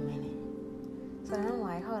 wait a minute. So then I'm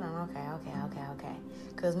like, hold on, okay.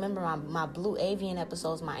 Because remember my Blue Avian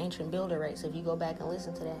episodes, my Ancient Builder, right? So if you go back and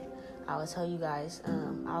listen to that, I will tell you guys,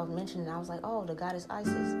 I was mentioning, I was like, oh, the goddess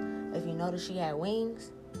Isis. If you notice, she had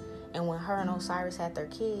wings. And when her and Osiris had their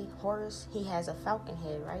kid, Horus, he has a falcon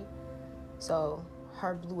head, right? So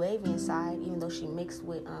her Blue Avian side, even though she mixed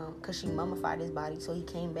with, because she mummified his body, so he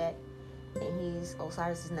came back, and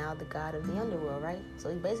Osiris is now the god of the underworld, right? So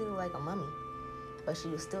he's basically like a mummy. But she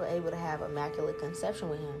was still able to have immaculate conception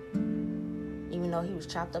with him. Even though he was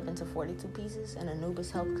chopped up into 42 pieces, and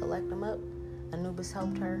Anubis helped collect them up. Anubis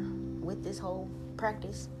helped her with this whole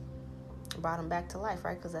practice, brought him back to life,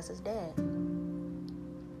 right? Because that's his dad.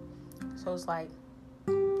 So it's like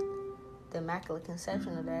the immaculate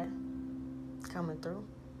conception of that coming through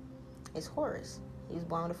is Horus. He was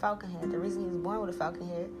born with a falcon head. The reason he was born with a falcon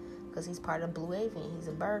head because he's part of Blue Avian. He's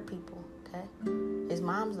a bird people, okay? His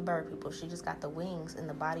mom's the bird people. She just got the wings in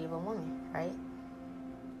the body of a woman, right?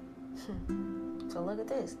 So look at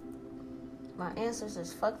this. My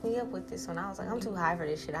ancestors fucked me up with this when I was like, I'm too high for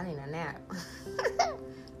this shit. I need a nap.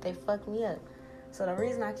 They fucked me up. So the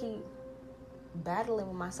reason I keep battling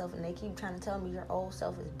with myself and they keep trying to tell me your old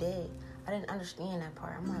self is dead, I didn't understand that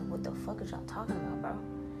part. I'm like, what the fuck is y'all talking about, bro?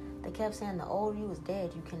 They kept saying the old you is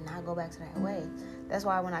dead. You cannot go back to that way. That's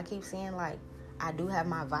why when I keep saying, like, I do have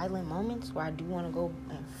my violent moments where I do want to go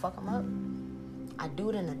and fuck them up, I do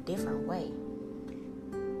it in a different way.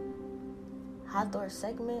 Hathor's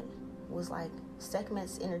Sekhmet was like,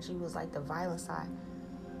 Sekhmet's energy was like the violent side,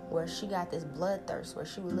 where she got this bloodthirst, where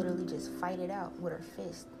she would literally just fight it out with her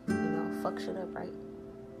fist, you know, fuck shit up, right?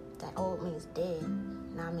 That old me is dead.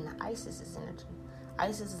 Now I'm in the Isis's energy.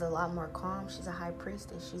 Isis is a lot more calm. She's a high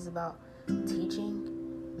priestess. She's about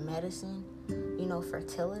teaching, medicine,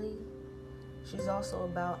 fertility. She's also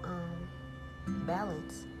about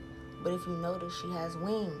balance. But if you notice, she has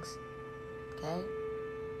wings. Okay?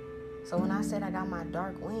 So when I said I got my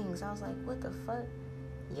dark wings, I was like, what the fuck?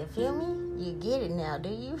 You feel me? You get it now, do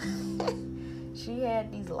you? She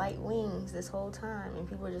had these light wings this whole time, and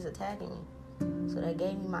people were just attacking me. So they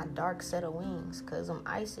gave me my dark set of wings, because I'm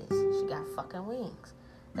Isis. She got fucking wings.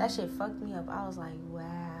 That shit fucked me up. I was like,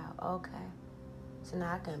 wow, okay. So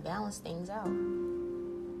now I can balance things out.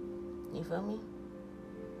 You feel me?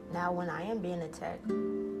 Now when I am being attacked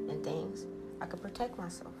and things, I can protect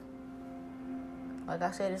myself. Like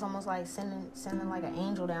I said, it's almost like sending like an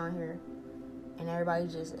angel down here, and everybody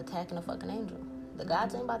just attacking a fucking angel. The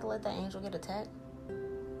gods ain't about to let that angel get attacked.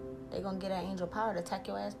 They gonna get that angel power to attack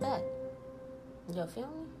your ass back. You feel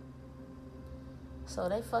me? So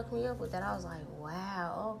they fucked me up with that. I was like,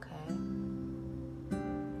 wow, okay.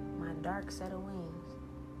 My dark set of wings.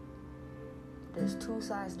 There's two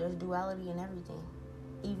sides. There's duality in everything.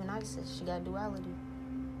 Even Isis, she got duality.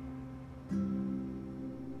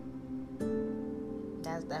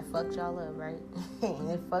 That fucked y'all up, right? And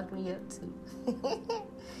it fucked me up too.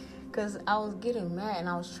 Because I was getting mad and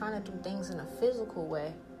I was trying to do things in a physical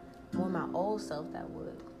way. With my old self that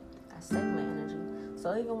would. I segment energy.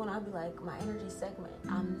 So even when I be like, my energy segment,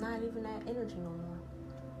 I'm not even that energy no more.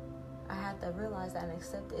 I have to realize that and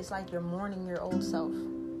accept it. It's like you're mourning your old self.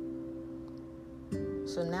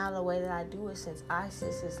 So now the way that I do it, since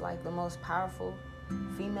Isis is like the most powerful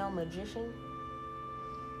female magician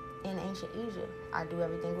in ancient Egypt, I do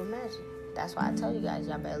everything with magic. That's why I tell you guys,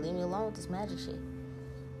 y'all better leave me alone with this magic shit.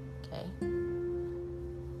 Okay?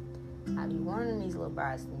 I be warning these little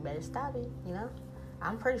brides, you better stop it,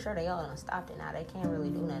 I'm pretty sure they all done stopped it now. They can't really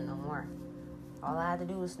do nothing no more. All I have to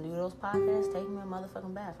do is do those podcasts, take me a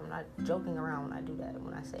motherfucking bath. I'm not joking around when I do that,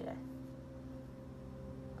 when I say that.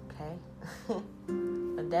 Okay?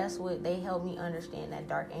 But that's what they helped me understand, that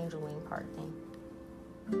dark angel wing part thing.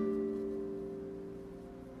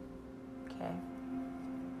 Okay?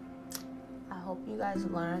 I hope you guys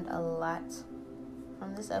learned a lot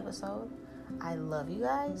from this episode. I love you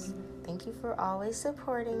guys. Thank you for always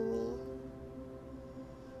supporting me.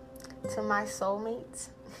 To my soulmates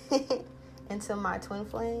and to my twin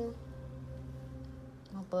flame.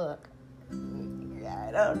 Look,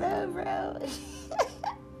 I don't know, bro.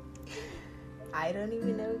 I don't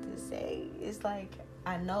even know what to say. It's like,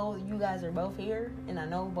 I know you guys are both here, and I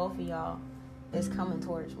know both of y'all is coming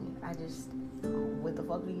towards me. I just, what the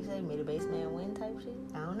fuck do you say? May the base man win type shit?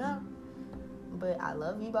 I don't know. But I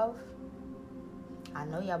love you both. I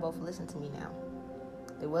know y'all both listen to me now.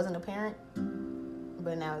 It wasn't apparent,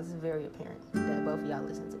 but now it's very apparent that both of y'all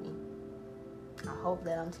listen to me. I hope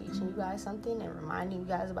that I'm teaching you guys something and reminding you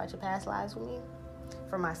guys about your past lives with me.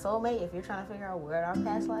 For my soulmate, if you're trying to figure out where our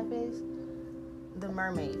past life is, the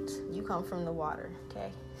mermaids. You come from the water,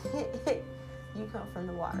 okay? You come from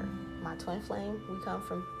the water. My twin flame, we come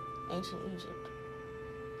from ancient Egypt.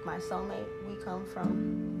 My soulmate, we come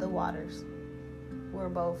from the waters. We're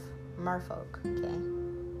both merfolk, okay?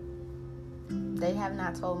 They have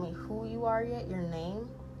not told me who you are yet, your name,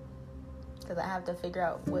 because I have to figure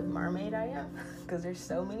out what mermaid I am, because there's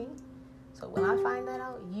so many. So when I find that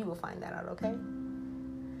out, you will find that out, okay?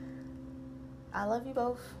 I love you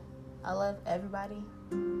both. I love everybody,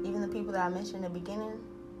 even the people that I mentioned in the beginning.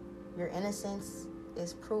 Your innocence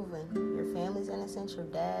is proven. Your family's innocence, your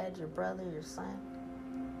dad, your brother, your son.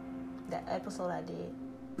 That episode I did,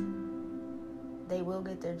 they will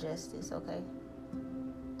get their justice, okay?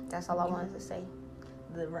 That's all I wanted to say.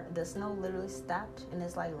 The snow literally stopped, and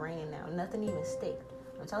it's like raining now. Nothing even sticked.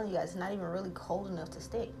 I'm telling you guys, it's not even really cold enough to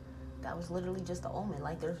stick. That was literally just an omen.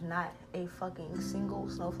 Like, there's not a fucking single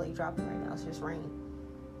snowflake dropping right now. It's just raining.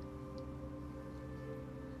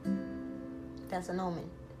 That's an omen.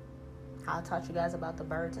 How I taught you guys about the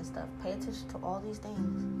birds and stuff. Pay attention to all these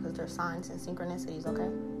things, because they're signs and synchronicities, okay?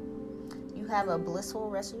 You have a blissful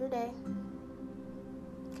rest of your day.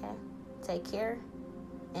 Okay? Take care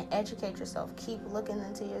and educate yourself. Keep looking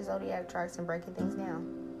into your zodiac charts and breaking things down.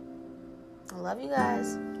 I love you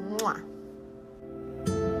guys. Mwah.